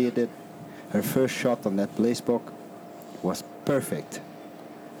studied it. Her first shot on that blazebok was perfect.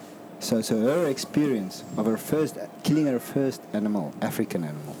 So her experience of killing her first animal, African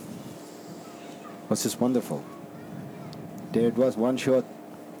animal, was just wonderful. There it was, one shot,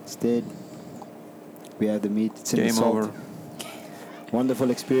 it's dead. We have the meat, it's in the Game salt. over. Wonderful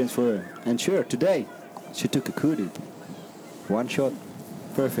experience for her. And sure, today, she took a kudu. One shot,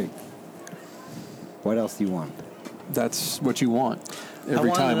 perfect. What else do you want? That's what you want. I Every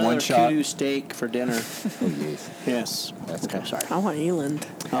want time, another one shot. kudu steak for dinner. Oh, yes. Yes. That's Okay, good. sorry. I want eland.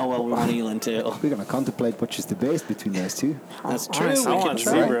 Oh, well, we want eland, too. We're going to contemplate which is the best between those two. That's I true. want We can someone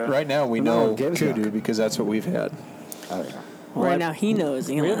try. zebra. Right now, we No, know give us kudu that. because that's what we've had. Oh, yeah. Right now, he knows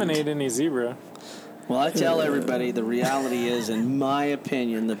eland. We haven't ate any zebra. Well, I tell everybody the reality is, in my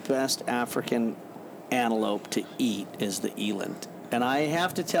opinion, the best African antelope to eat is the eland. And I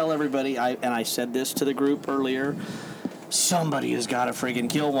have to tell everybody, I said this to the group earlier, somebody has got to friggin'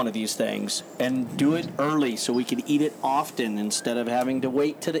 kill one of these things and do it early so we can eat it often instead of having to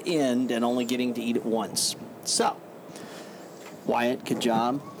wait to the end and only getting to eat it once. So, Wyatt, good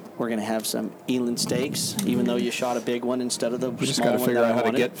job. We're going to have some eland steaks, even though you shot a big one instead of the We just small got to one figure that out I how to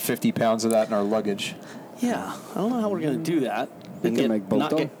wanted. get 50 pounds of that in our luggage. Yeah, I don't know how we're going to do that. We And can get, make not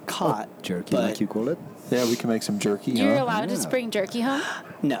biltong. get caught. Jerky, but like you call it. Yeah, we can make some jerky. You're huh? allowed to Yeah. bring jerky home?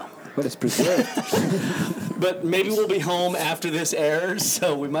 No. But it's preserved. But maybe we'll be home after this airs,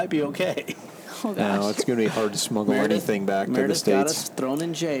 so we might be okay. Oh, gosh. No, it's going to be hard to smuggle anything back to the Meredith got States. us thrown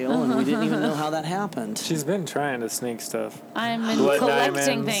in jail, and we didn't even know how that happened. She's been trying to sneak stuff. I'm in Blood collecting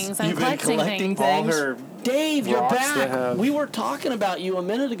diamonds. things. I'm You've been collecting collecting things. All things. her Dave, you're rocks back. that have- We were talking about you a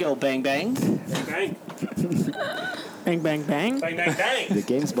minute ago, Bang Bang. Bang, Bang, bang, bang. bang, bang, bang. The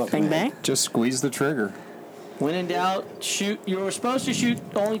game's about Bang, bang. Just squeeze the trigger. When in doubt, shoot. You were supposed to shoot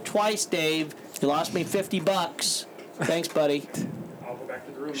only twice, Dave. You lost me $50. Thanks, buddy. I'll go back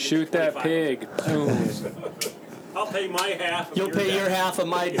to the room. and shoot get that 25. pig. Boom. I'll pay my half. Of You'll pay your half of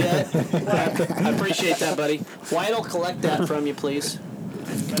my debt. I appreciate that, buddy. Wyatt will collect that from you, please.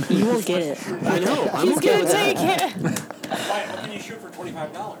 You won't get it. I know. I'm He's okay going with to that. take it. Why, what can you shoot for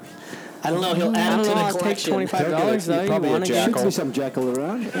 $25? I don't know. He'll I add it don't to know. the I'll take collection. $25 though. You Probably a want to get? jackal. Should be some jackal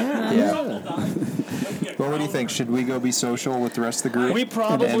around. Yeah. Well, what do you think? Should we go be social with the rest of the group? We and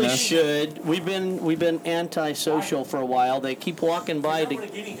probably end this? should. We've been anti-social for a while. They keep walking by How to. would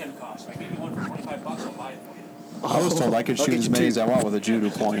a guinea hen cost? I give you one for $25. I'll buy it for you. I was told I could shoot as many as I want with a judo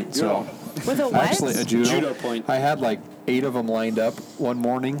point. So With a what? actually, a judo, Judo point. I had like 8 of them lined up one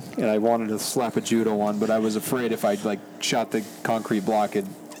morning, and I wanted to slap a judo on, but I was afraid if I shot the concrete block, it'd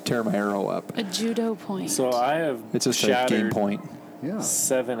tear my arrow up. A judo point. So I have It's just a shattered game point. Yeah.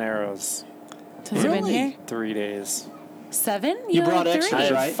 7 arrows, Has it been Really? here? 3 days. 7? You brought had extra, I 3?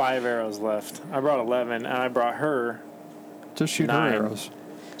 have right? 5 arrows left. I brought 11, and I brought her. Just shoot 9. her arrows.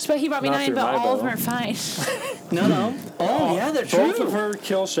 But he brought me Not 9, through but my all of them bow. are fine. No. Oh, yeah, they're Both true. of her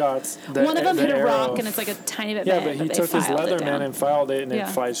kill shots. the- One of them the hit a rock arrow- and it's like a tiny bit Yeah, bent, but he they took his filed it Leatherman down. and filed it, and Yeah.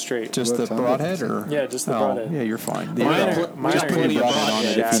 it flies straight. Just the Works on broadhead, or Yeah, just the oh, broadhead. yeah, you're fine. The Mine arrow. are- mine Just are put your pretty broadhead on it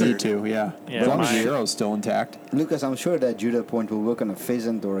if you shattered. need to. Yeah, Yeah, as long as mine- the arrow's still intact. Lucas, I'm sure that judo point will work on a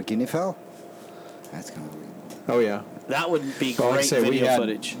pheasant or a guinea fowl. That's gonna be. Oh yeah. That would be Well, I'd great say we video had-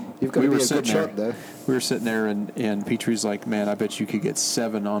 footage. You've got We to were be a good sitting there. shot, though. We were sitting there, and Petrie's like, "Man, I bet you could get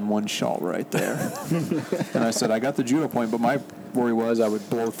 7 on one shot right there." And I said, "I got the judo point, but my worry was I would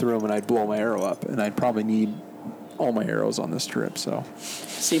blow through them and I'd blow my arrow up, and I'd probably need all my arrows on this trip." So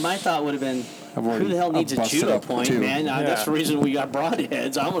See, my thought would have been, I've who already- the hell needs I've a busted judo up point, 2. man? That's Yeah. the reason we got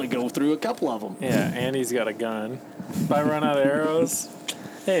broadheads. I'm going to go through a couple of them. Yeah, and he's got a gun. If I run out of arrows,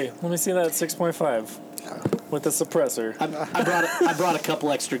 hey, let me see that 6.5 with the suppressor. I brought a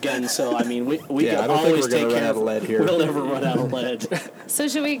couple extra guns, so I mean, we Yeah, can I don't think always we're gonna take run care out of lead here. We'll never run out of lead. So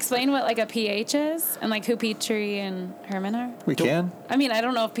should we explain what like a pH is and like who Petrie and Herman are? We can. I mean, I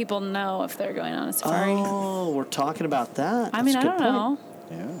don't know if people know if they're going on a safari. Oh, we're talking about that. I mean, I That's a don't good know.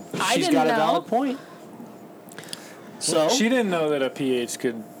 Yeah. I She's didn't got know. a valid point. So She didn't know that a PH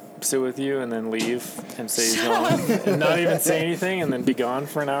could sit with you and then leave and say he's gone and not even say anything and then be gone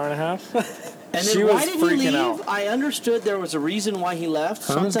for an hour and a half. and she then was why did he freaking leave? out. I understood there was a reason why he left.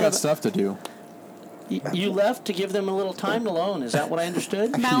 Herman's Something got about- stuff to do. You left to give them a little time alone. Is that what I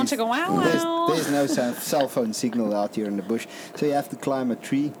understood? Bow chicka wow wow. There's no cell phone signal out here in the bush, so you have to climb a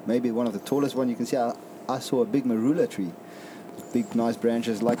tree, maybe one of the tallest one you can see. I saw a big marula tree, big nice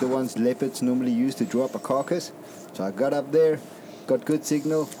branches like the ones leopards normally use to drop a carcass. So I got up there, got good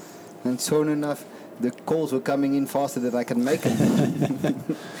signal, and soon enough the calls were coming in faster than I could make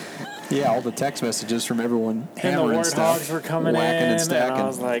them. Yeah, all the text messages from everyone And the hammering stuff, warthogs were coming whacking in, and stacking. I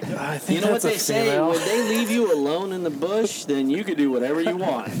was like, I think You know what that's they a say? female. When they leave you alone in the bush, then you can do whatever you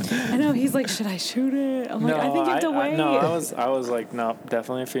want. I know. He's like, should I shoot it? I'm like, I think you have to wait. I was like, no,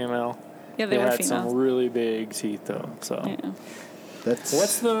 definitely a female. Yeah, they were had females. some really big teeth though. So, Yeah.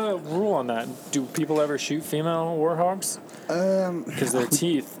 what's the rule on that? Do people ever shoot female warhogs? Because their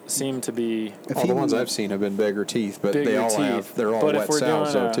teeth seem to be All the ones I've seen have been bigger teeth, but bigger they all teeth. have. They're all But wet if we're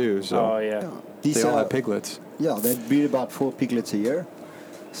sows doing though too. So oh yeah. These they all are- have piglets. Yeah, they breed about 4 piglets a year.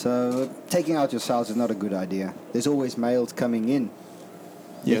 So taking out your sows is not a good idea. There's always males coming in.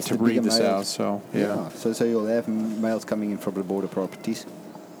 Yeah, It's to the breed bigger the males. sows. So yeah. So you'll have males coming in from the border properties.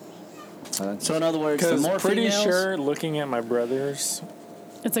 So in other words, the Because more pretty females, sure, looking at my brother's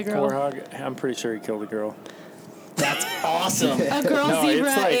It's a girl. warhog, I'm pretty sure he killed a girl. that's awesome. A girl No, it's zebra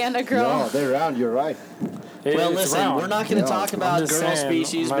like- and a girl. No, they're round. You're right. Well, It's listen, round. we're not going to Yeah, talk I'm about just girl saying,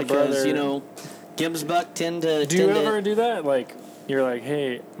 species my because, brother- you know, Gibbs buck tend to... Do you tend to- ever do that? Like, you're like,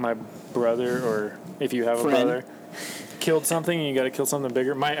 hey, my brother, or if you have a Friend. brother, killed something and you got to kill something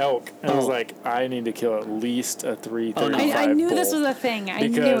bigger. My elk, I was Oh. like, I need to kill at least a 335 I knew bull. this was a thing. I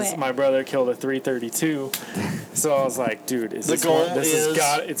knew Because it. my brother killed a 332, so I was like, "Dude, The goal is-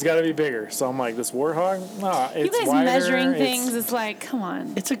 it's got to be bigger." So I'm like, "This warhog, nah, You it's guys wider, measuring it's- things, it's like, come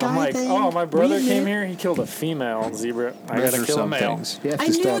on. It's a guy I'm like, thing. "Oh, my brother We came live- here. He killed a female zebra. I got to Measure kill a some male." things. You have to I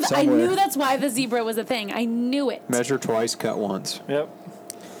knew, start I somewhere. knew that's why the zebra was a thing. I knew it. Measure twice, cut once. Yep.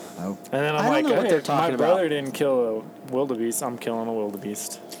 Oh. And then I I'm don't like, know what hey, they're my talking brother about. didn't kill a wildebeest. I'm killing a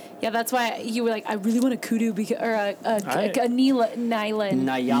wildebeest. Yeah, that's why you were like, I really want a kudu or a I- Nyala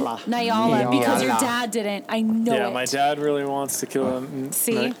Nyala. because your Nyala. dad didn't. I know Yeah, it. my dad really wants to kill a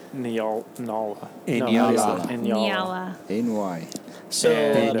See? Nala. Inyala. Nyala. NY.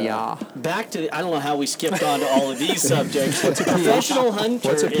 So back to I don't know how we skipped on to all of these subjects. Professional hunter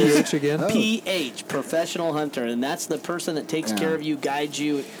What's a is pH again? PH, professional hunter, and that's the person that takes care of you, guides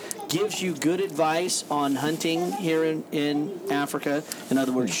you, gives you good advice on hunting here in Africa. In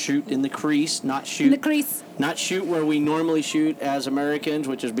other words, shoot in the crease, not shoot In the crease. not shoot where we normally shoot as Americans,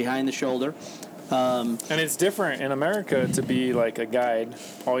 which is behind the shoulder. And it's different in America to be like a guide.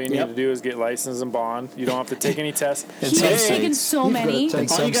 All you need Yep. to do is get license and bond. You don't have to take any tests. He some has taken states. so He's many. gonna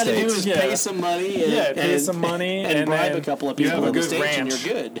take All you got to do states. is Yeah. pay some money. And, Yeah, pay and- some money and bribe then a couple of you people have in a the good States, and ranch.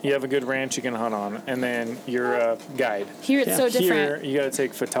 you're good. You have a good ranch you can hunt on, and then you're a guide. Here it's so different. Here, you got to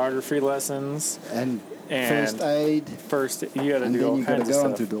take photography lessons. And And first aid. First, you got to And do then all you got to kinds of go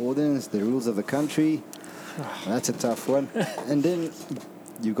stuff. into the ordinance, the rules of the country. That's a tough one. And then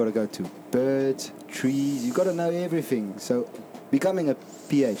you got to go to birds, trees. You got to know everything. So becoming a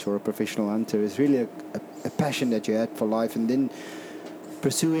PH or a professional hunter is really a passion that you had for life, and then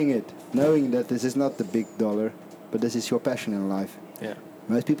pursuing it, knowing that this is not the big dollar, but this is your passion in life. Yeah.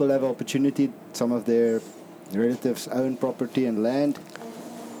 Most people have opportunity. Some of their relatives own property and land,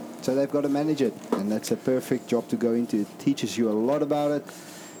 so they've got to manage it, and that's a perfect job to go into. It teaches you a lot about it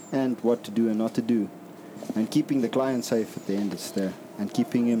and what to do and not to do, and keeping the client safe at the end is there, and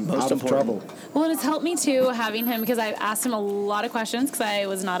keeping him Most out of important. trouble. Well, and it's helped me too having him because I asked him a lot of questions because I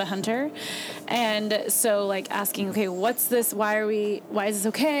was not a hunter, and so like asking, okay, what's this? Why is this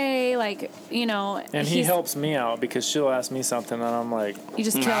okay? Like, you know, And he helps me out because she'll ask me something, and I'm like, You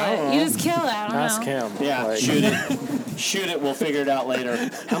just kill it. You just kill it. I don't ask know. him. Yeah, Like, shoot it. Shoot it. We'll figure it out later.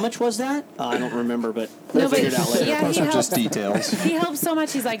 How much was that? I don't remember, but we'll No, but figure it out later. yeah, Those he are helps. just details. He helps so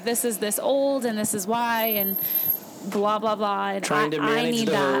much. He's like, this is this old, and this is why, and blah blah blah. And Trying to I manage need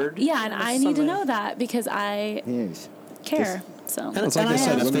the that. herd. Yeah, and I need to know that because I Yes. care. So It's like And I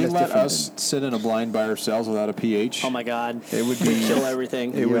said, have- if they Women is let different us sit in a blind by ourselves without a pH, Oh my God! it would We'd be kill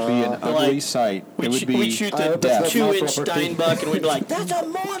everything. it would be an They're ugly like- sight. It would be We'd shoot I the hope it's not 2-inch my property. Steinbuck, and we'd be like, "That's a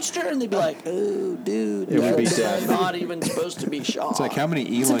monster!" And they'd be like, "Oh, dude, It would be that's death. not even supposed to be shot." It's like how many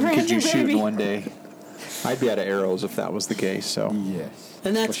a eland brand could you new shoot baby. in one day? I'd be out of arrows if that was the case. So Yes.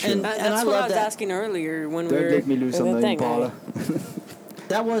 and that's For sure. and, That's and I what I love was that. asking earlier when Don't we were let me lose with on the the thing. Impala.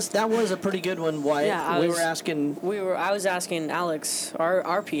 That was a pretty good one, Wyatt. Yeah, I we was- were asking. I was asking Alex,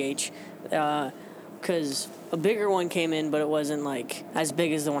 our PH, because a bigger one came in, but it wasn't like as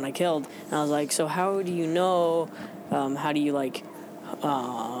big as the one I killed. And I was like, so how do you know? How do you like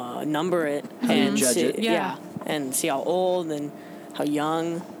number it do you and judge see, it? Yeah. and see how old and how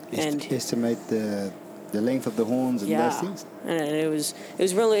young and Estimate the the length of the horns and those things. And it was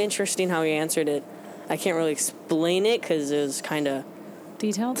really interesting how he answered it. I can't really explain it because it was kind of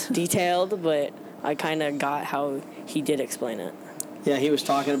detailed, but I kind of got how he did explain it. Yeah, he was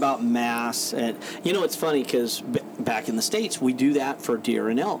talking about mass, and it's funny because back in the States we do that for deer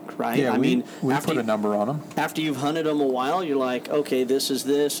and elk, right? Yeah, we put a number on them. After you've hunted them a while, you're like, okay, this is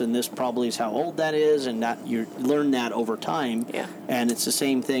this, and this probably is how old that is, and that you learn that over time. Yeah, and it's the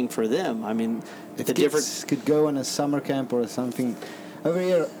same thing for them. I mean, if the difference could go on a summer camp or something. Over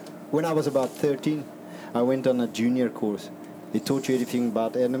here, when I was about 13, I went on a junior course. They taught you everything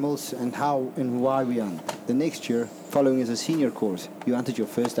about animals and how and why we hunt. The next year, following is a senior course. You hunted your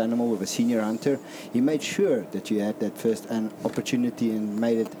first animal with a senior hunter. He made sure that you had that first opportunity and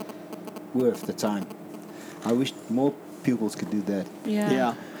made it worth the time. I wish more pupils could do that.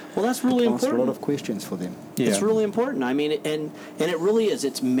 Yeah. Well, that's really important. Answer a lot of questions for them. Yeah. It's really important. I mean, and it really is.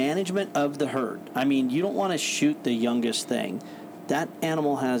 It's management of the herd. I mean, you don't want to shoot the youngest thing. That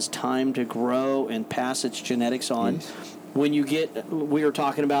animal has time to grow and pass its genetics on. Yes. When you we were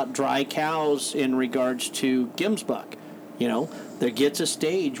talking about dry cows in regards to Gemsbuck. There gets a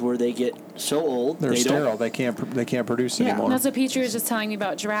stage where they get so old they're sterile. They can't produce anymore. And that's what Petrie was just telling me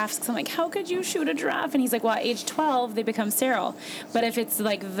about giraffes. Because I'm like, how could you shoot a giraffe? And he's like, well, at age 12 they become sterile. But if it's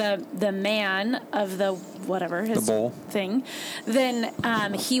like the man of the whatever his the bull thing, then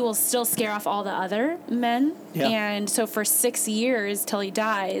he will still scare off all the other men. Yeah. And so for 6 years till he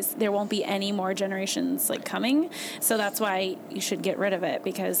dies, there won't be any more generations coming. So that's why you should get rid of it,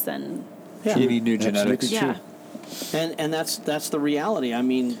 because then you need new genetics. Yeah. And that's the reality. I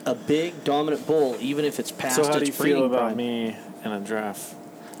mean, a big dominant bull, even if it's past its breeding. So how do you feel about prime, me and a giraffe?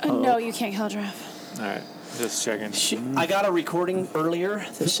 No, you can't kill a giraffe. All right, just checking. I got a recording earlier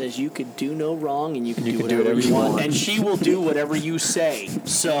that says you could do no wrong and you can do whatever you want, and she will do whatever you say.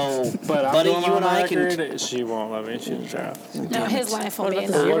 So, but I'm buddy, going you on and I record, she won't let me shoot a giraffe. No, his life will be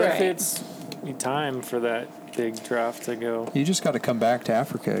in What if it's time for that big giraffe to go? You just got to come back to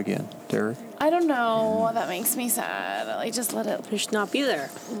Africa again, Derek. I don't know. That makes me sad. Just let it just not be there.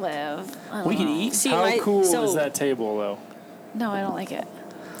 Live. We can eat. How cool is that table, though? No, I don't like it.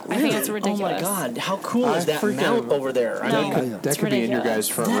 I think it's ridiculous. Oh my God! How cool is that mount over there? No, that could be in your guys'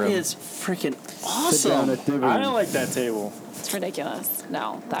 front room. That is freaking awesome. I don't like that table. It's ridiculous.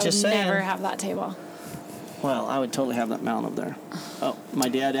 No, I would never have that table. Well, I would totally have that mount up there. Oh, my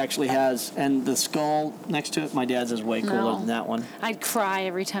dad actually has, and the skull next to it, my dad's is way cooler than that one. I'd cry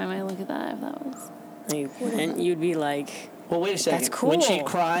every time I look at that if that was. You wouldn't. You'd be like, well, wait a second. That's cool. When she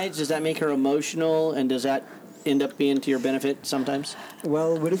cries, does that make her emotional, and does that end up being to your benefit sometimes?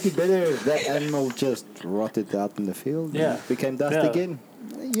 Well, would it be better if that animal just rotted out in the field? Yeah. And became dust again?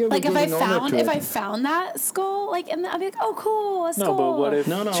 If I found that skull, I'd be like, oh, cool, a skull. No, but what if...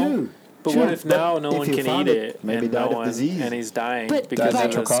 No. True. But what if now no one can eat it, maybe and died of disease, and he's dying because of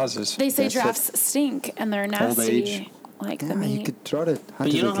natural causes? They say giraffes stink and they're nasty. Old age. The meat. You could try to hunt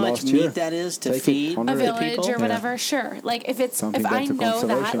but you know how much meat that is to feed a village people? or whatever. Sure, if I know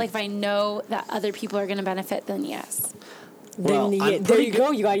that, if I know that other people are going to benefit, then yes. Well, there you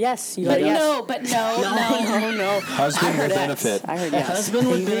go. You got yes. You got yes. No. Husband would benefit. I heard yes. Husband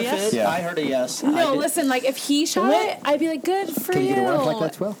would benefit. Yes? Yeah. I heard a yes. No, listen. If he shot it, I'd be like, good for Can you. you get a wife like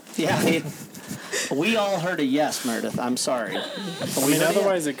that as well? Yeah. We all heard a yes, Meredith. I'm sorry. I mean,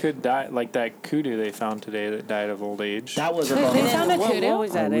 otherwise it could die. Like that kudu they found today that died of old age. That was a They found a kudu? What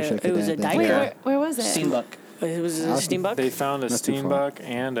was that? It was a diker. Where was it? Steenbuck. It was a steenbuck? They found a steenbuck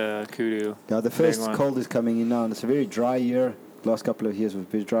and a kudu. Yeah, the first cold is coming in now, and it's a very dry year. Last couple of years was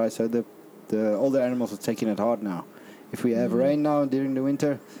very dry, so the older animals are taking it hard now. If we have rain now during the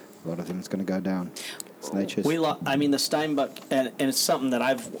winter, a lot of them is going to go down. It's nature's. The Steinbuck, and it's something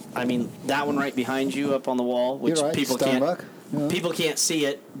that that one right behind you up on the wall, which people can't see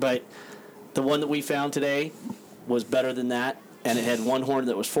it, but the one that we found today was better than that, and it had one horn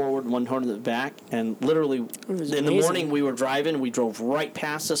that was forward, one horn that was back, and literally in the morning we were driving, we drove right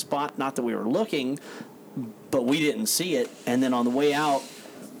past the spot, not that we were looking, but we didn't see it, and then on the way out,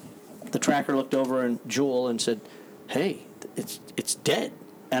 the tracker looked over and Jewel and said, "Hey, it's dead."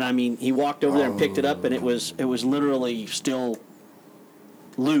 And he walked over there and picked it up, and it was literally still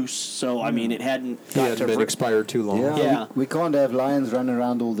loose. So it hadn't been expired too long. Yeah. We can't have lions running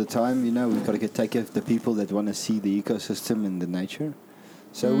around all the time. We've got to take care of the people that want to see the ecosystem and the nature.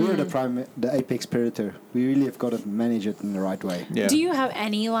 So we're the apex predator. We really have got to manage it in the right way. Yeah. Do you have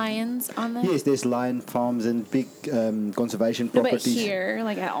any lions on there? Yes, there's lion farms and big conservation properties. But here,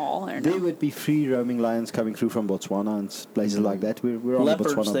 at all, or no? There would be free roaming lions coming through from Botswana and places like that. We're on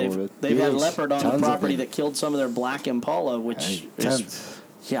leopards, the Botswana border. They've had leopard on the property that killed some of their black impala, which is... Tons.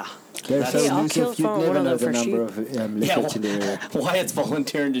 Yeah, They're so Okay, I'll elusive, kill you'd for one never of know them the for number sheep. of liquids in the area. Wyatt's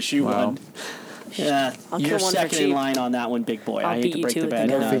volunteering to shoot Wow. one. Yeah, I'll you're kill one for second in cheap. line on that one, big boy. I'll I hate beat to you break to the it bad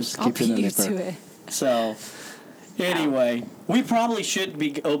then. news. I'll Keep it beat in the you lipper. to it. So, anyway, we probably should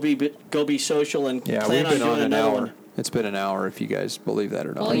go be social and Yeah, plan we've on been doing on an another hour. one. It's been an hour, if you guys believe that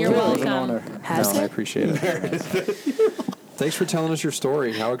or not. Well, you're It was an welcome. honor. Has No, I it? appreciate it. Thanks for telling us your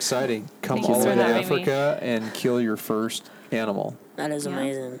story. How exciting. Come Thank you all the for way to having me. Africa and kill your first animal. That is Yeah.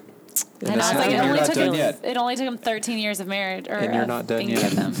 amazing. And I was it's like, not- you're not done yet. it only took him 13 years of marriage, or And you're of not done being yet.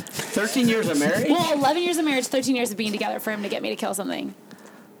 with them. 13 years of marriage? Well, 11 years of marriage, 13 years of being together for him to get me to kill something.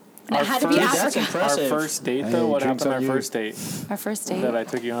 And it had to be That's Africa. Our impressive. first date, Hey, though, what drinks happened on our you. first date Our first date. that I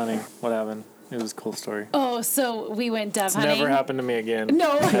took you hunting? What happened? It was a cool story. Oh, so we went dove It's hunting. never happened to me again.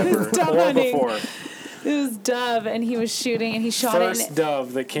 No, it Ever. was dove Or hunting. before. It was dove, and he was shooting, and he shot First it, and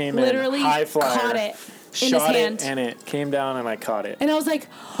dove that came literally in, high flyer, caught it in shot his hand. it, and it came down, and I caught it. And I was like,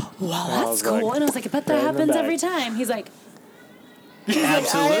 well, I that's was cool. like, And I was like, I bet that right in the happens back. every time. He's like,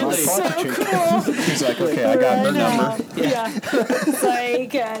 Absolutely. so cool. He's like, okay, I got her number. Yeah. It's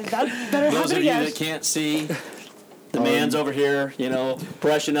like, that better Those happen of you again. that can't see, the man's over here,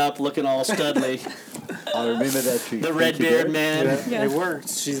 brushing up, looking all studly. I remember that tree. The red beard man. Yeah. It worked.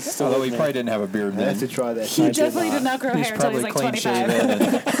 She's still Although with he me. probably didn't have a beard I then. have to try that. He definitely did not grow He's hair until he probably was like clean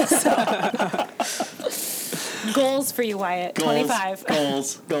 25. shaven. And Goals for you, Wyatt. 25.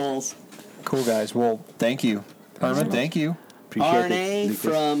 Goals. cool, guys. Well, thank you. Herman, thank you. Appreciate RNA it, Lucas.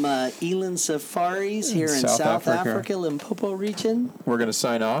 from Eland Safaris here in South South Africa. Africa, Limpopo region. We're going to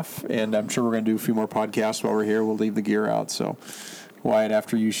sign off, and I'm sure we're going to do a few more podcasts while we're here. We'll leave the gear out. So, Wyatt,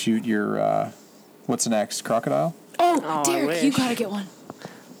 after you shoot your, what's next? Crocodile? Oh, I Derek, you wish. gotta get one.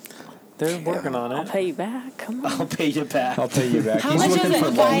 They're working on I'll it. pay you back. Come on. I'll pay you back. I'll pay you back. How He's much looking is for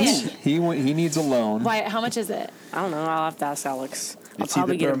it? loans. Wyatt? He needs a loan. Wyatt, how much is it? I don't know. I'll have to ask Alex. I'll Let's see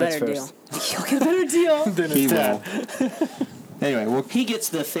probably the get a permits better first. deal. You'll get a better deal. Then He it's will. that. Anyway, we'll He gets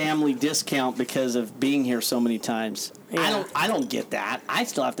the family discount because of being here so many times. Yeah. I don't get that. I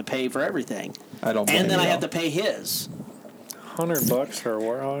still have to pay for everything. I don't blame And then you, I have though. to pay his. $100 for a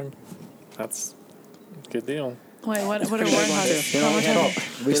warthog. That's a good deal. Wait, what are Pretty much warthogs? too. How much are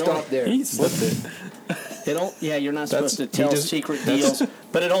they? We stopped there. He slipped it. They don't. Yeah, you're not That's- supposed to he tell just- secret that's- deals.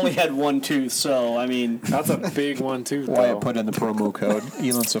 But it only had one tooth, so I mean, That's a big one, too, though. Wyatt put in the promo code.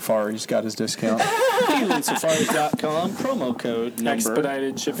 Eland Safari's got his discount. ElandSafaris.com promo code number.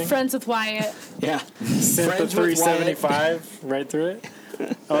 Expedited shipping. Friends with Wyatt, Yeah. Sent the Friends with Wyatt. $375 right through it.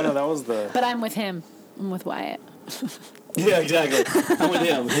 Oh, no, that was the... but I'm with him. I'm with Wyatt. Yeah, exactly. I'm with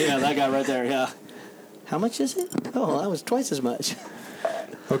him. Yeah, that guy right there. Yeah. How much is it? Oh, that was twice as much.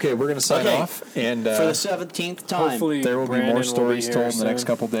 Okay, we're going to sign Okay. off. And For the 17th time. Hopefully there will be Brandon more be stories here told in the next soon.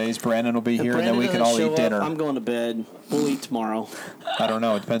 couple days. Brandon will be If here, and then we Brandon can all doesn't eat show up, dinner. I'm going to bed. We'll eat tomorrow. I don't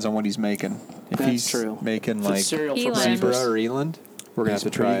know. It depends on what he's making. If That's he's true. making If it's like cereal for Eland. zebra breakfast. or eland, we're going to have to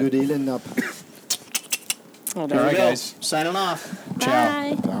try Pretty it. good eating up. Oh, All there right, we go. guys. Signing off.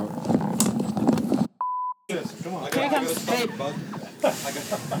 Ciao. Bye. Hey,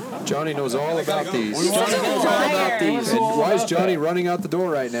 Johnny knows all about these. Johnny knows all about these. And why is Johnny running out the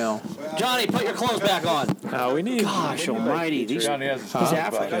door right now? Johnny, put your clothes back on. we need... Gosh almighty. These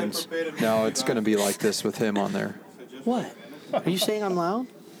Africans. No, it's going to be like this with him on there. What? Are you saying I'm loud?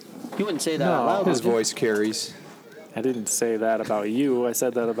 You wouldn't say that out loud. His would you? voice carries. I didn't say that about you. I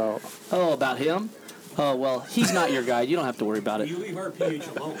said that about... Oh, about him? Oh, well, he's not your guy. You don't have to worry about it. You leave our PH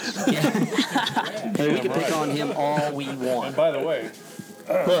alone. Hey, we can pick on him all we want. By the way,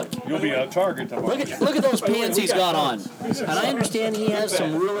 Look, you'll be on target tomorrow. look at those pants he's got on. And I understand he has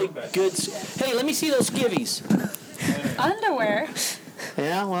some really good... Hey, let me see those skivvies. Underwear.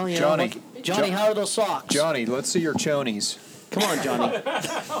 Yeah, well, you Johnny. know. Johnny, how are those socks? Johnny, let's see your chonies. Come on, Johnny.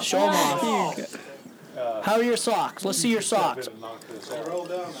 Show them off. How are your socks? Let's see your socks.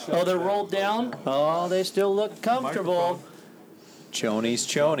 Oh, they're rolled down? Oh, they still look comfortable.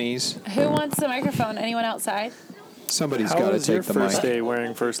 Chonies. Who wants the microphone? Anyone outside? Somebody's How got to was your take the first mic. day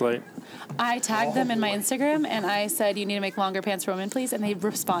wearing First Light? I tagged them in my Instagram and I said, you need to make longer pants for women, please. And they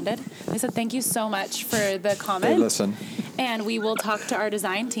responded. They said, thank you so much for the comment. Hey, listen. And we will talk to our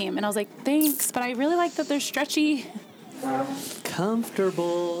design team. And I was like, thanks, but I really like that they're stretchy.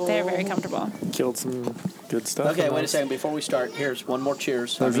 Comfortable. They're very comfortable. Killed some good stuff. Okay, in wait a those. second. Before we start, here's one more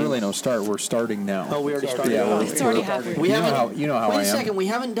cheers. There's really no start. We're starting now. Oh, we already started. Yeah, we're- It's already happened. We You know haven't. how- you know how wait I a am. second. We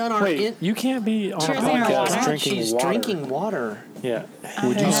haven't done our. Wait, you can't be on a Cheers in your podcast water. drinking She's water. drinking water. Yeah.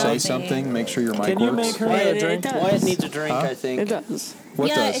 Would you say Healthy. something? Make sure your mic Can you works. make her Wyatt, a drink? does. Wyatt needs a drink, Huh? I think. It does. What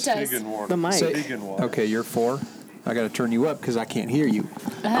yeah, does? it does. Vegan water. The mic. Say- Vegan water. Okay, you're 4. I got to turn you up because I can't hear you.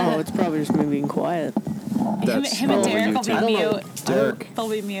 Oh, it's probably just me being quiet. That's him and probably Derek you will too. be mute. Derek. They'll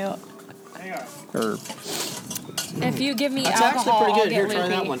be mute. Or If you give me That's actually alcohol, pretty I'll good. Here, get try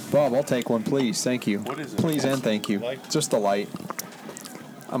that loopy. one. Bob, I'll take one, please. Thank you. What is it? Please and thank you. Just a light.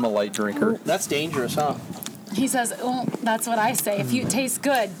 I'm a light drinker. That's dangerous, huh? He says, oh, that's what I say. If you taste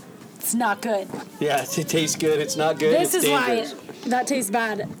good, it's not good. Yeah, it tastes good. It's not good. This it's is dangerous. why that tastes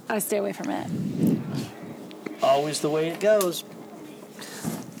bad. I stay away from it. Always the way it goes.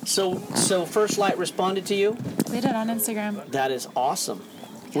 So First Light responded to you? They did on Instagram. That is awesome.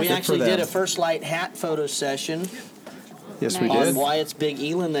 We Good actually for did them. a First Light hat photo session Yes, we Nice. did. on Wyatt's big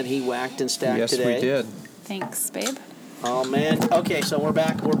Elin that he whacked and stacked Yes, today. we did. Thanks, babe. Oh man. Okay, so we're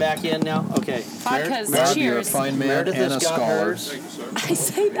back in now. Okay. Vodkas, Bob, you're a cheers. fine man Meredith and a has got scholar. hers. I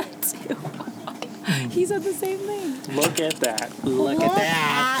say that too. He said the same thing. Look at that. Look at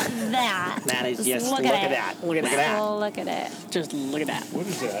that. At that. That is Just yes. look Look at at it. that. Look at that. Look at it. Just look at that. What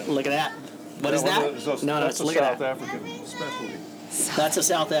is that? Look at that. What is that? No, it's look at that. African specialty. That's a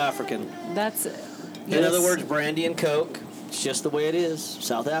South African. That's In other words, brandy and Coke. It's just the way it is.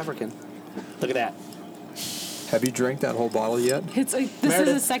 South African. Look at that. Have you drank that whole bottle yet? It's this is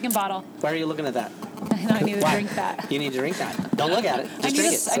Meredith. the second bottle. Why are you looking at that? I need to Why? drink that. You need to drink that. Don't look at it. I Just need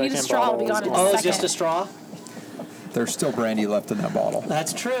drink a, it. I need a Second straw to be bottle gone in is a Oh, second. it's just a straw? There's still brandy left in that bottle.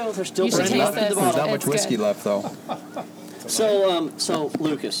 That's true. There's still You should brandy taste left in the this. There's bottle. not It's much whiskey good. left, though. So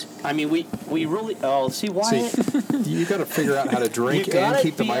Lucas, I mean, we really. Oh, see why? See, you got to figure out how to drink You and gotta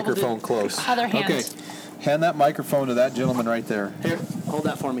keep the be able to- microphone close. Other hand. Okay, hand that microphone to that gentleman right there. Here, hold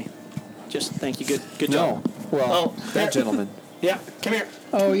that for me. Just thank you. Good No, job. well, Oh, that here. gentleman. Yeah, come here.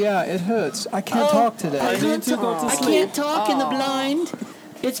 Oh yeah, it hurts. I can't talk today. I need to go to I can't talk in the blind.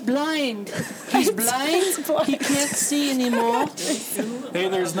 It's blind. He's blind. He can't see anymore. Hey,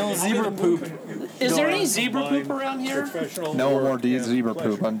 there's no zebra poop. Is there any zebra poop around here? No more zebra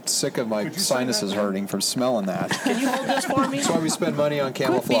poop. I'm sick of my sinuses hurting from smelling that. Can you hold this for me? That's why we spend money on Quit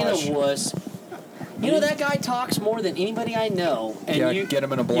being camouflage. a wuss. You know that guy talks more than anybody I know, and Yeah, you get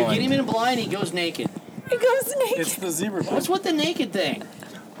him in a You blind. get him in a blind, he goes naked. It goes naked. It's the zebra poop. What's with the naked thing?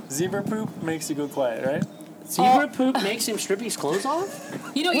 Zebra poop makes you go quiet, right? Zebra poop makes him strip his clothes off?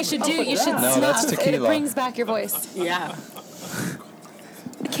 You know what you should do? You should No, snuff. that's It tequila. brings back your voice. Yeah.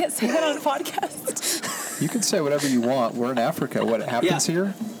 I can't say that on a podcast. You can say whatever you want. We're in Africa. What happens Yeah.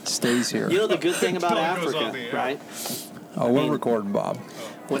 here stays here. You know the good thing about Still goes on Africa, the air. right? Oh, we're mean- recording, Bob.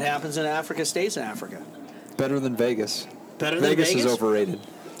 What happens in Africa stays in Africa. Better than Vegas. Better than Vegas Vegas? is overrated.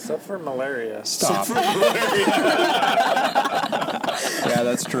 Except for malaria. Stop. Yeah,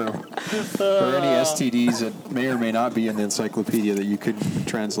 that's true. For any STDs that may or may not be in the encyclopedia that you could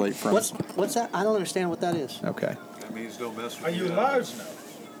translate from. What's that? I don't understand what that is. Okay. That means don't mess with Are you large now?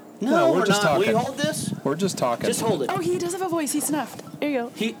 No, we're we're just not. Will you talking. hold this? We're just talking. Just hold it. Oh, he does have a voice. He snuffed. There you go.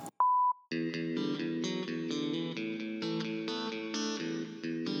 He.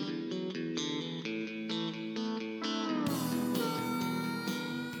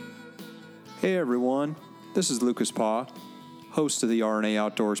 Hey everyone, this is Lucas Paw, host of the RNA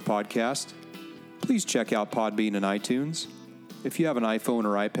Outdoors podcast. Please check out Podbean and iTunes. If you have an iPhone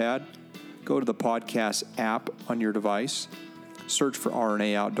or iPad, go to the podcast app on your device, search for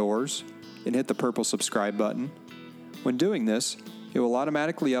RNA Outdoors, and hit the purple subscribe button. When doing this, it will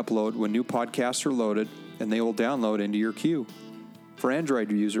automatically upload when new podcasts are loaded, and they will download into your queue. For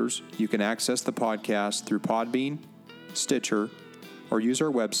Android users, you can access the podcast through Podbean, Stitcher, or use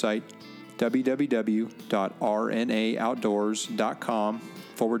our website,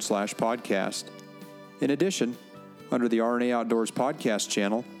 www.rnaoutdoors.com/podcast. In addition, under the RNA Outdoors podcast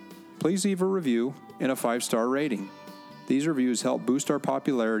channel, please leave a review and a 5-star rating. These reviews help boost our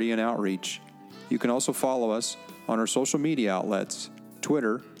popularity and outreach. You can also follow us on our social media outlets,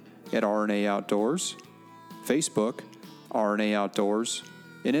 Twitter at RNA Outdoors, Facebook, RNA Outdoors,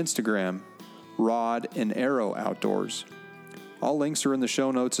 and Instagram, Rod and Arrow Outdoors. All links are in the show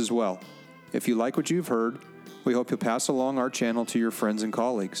notes as well. If you like what you've heard, we hope you'll pass along our channel to your friends and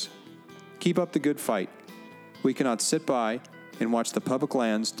colleagues. Keep up the good fight. We cannot sit by and watch the public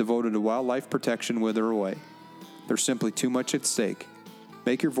lands devoted to wildlife protection wither away. There's simply too much at stake.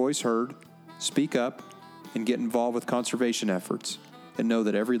 Make your voice heard, speak up, and get involved with conservation efforts, and know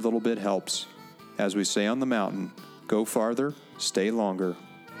that every little bit helps. As we say on the mountain, go farther, stay longer.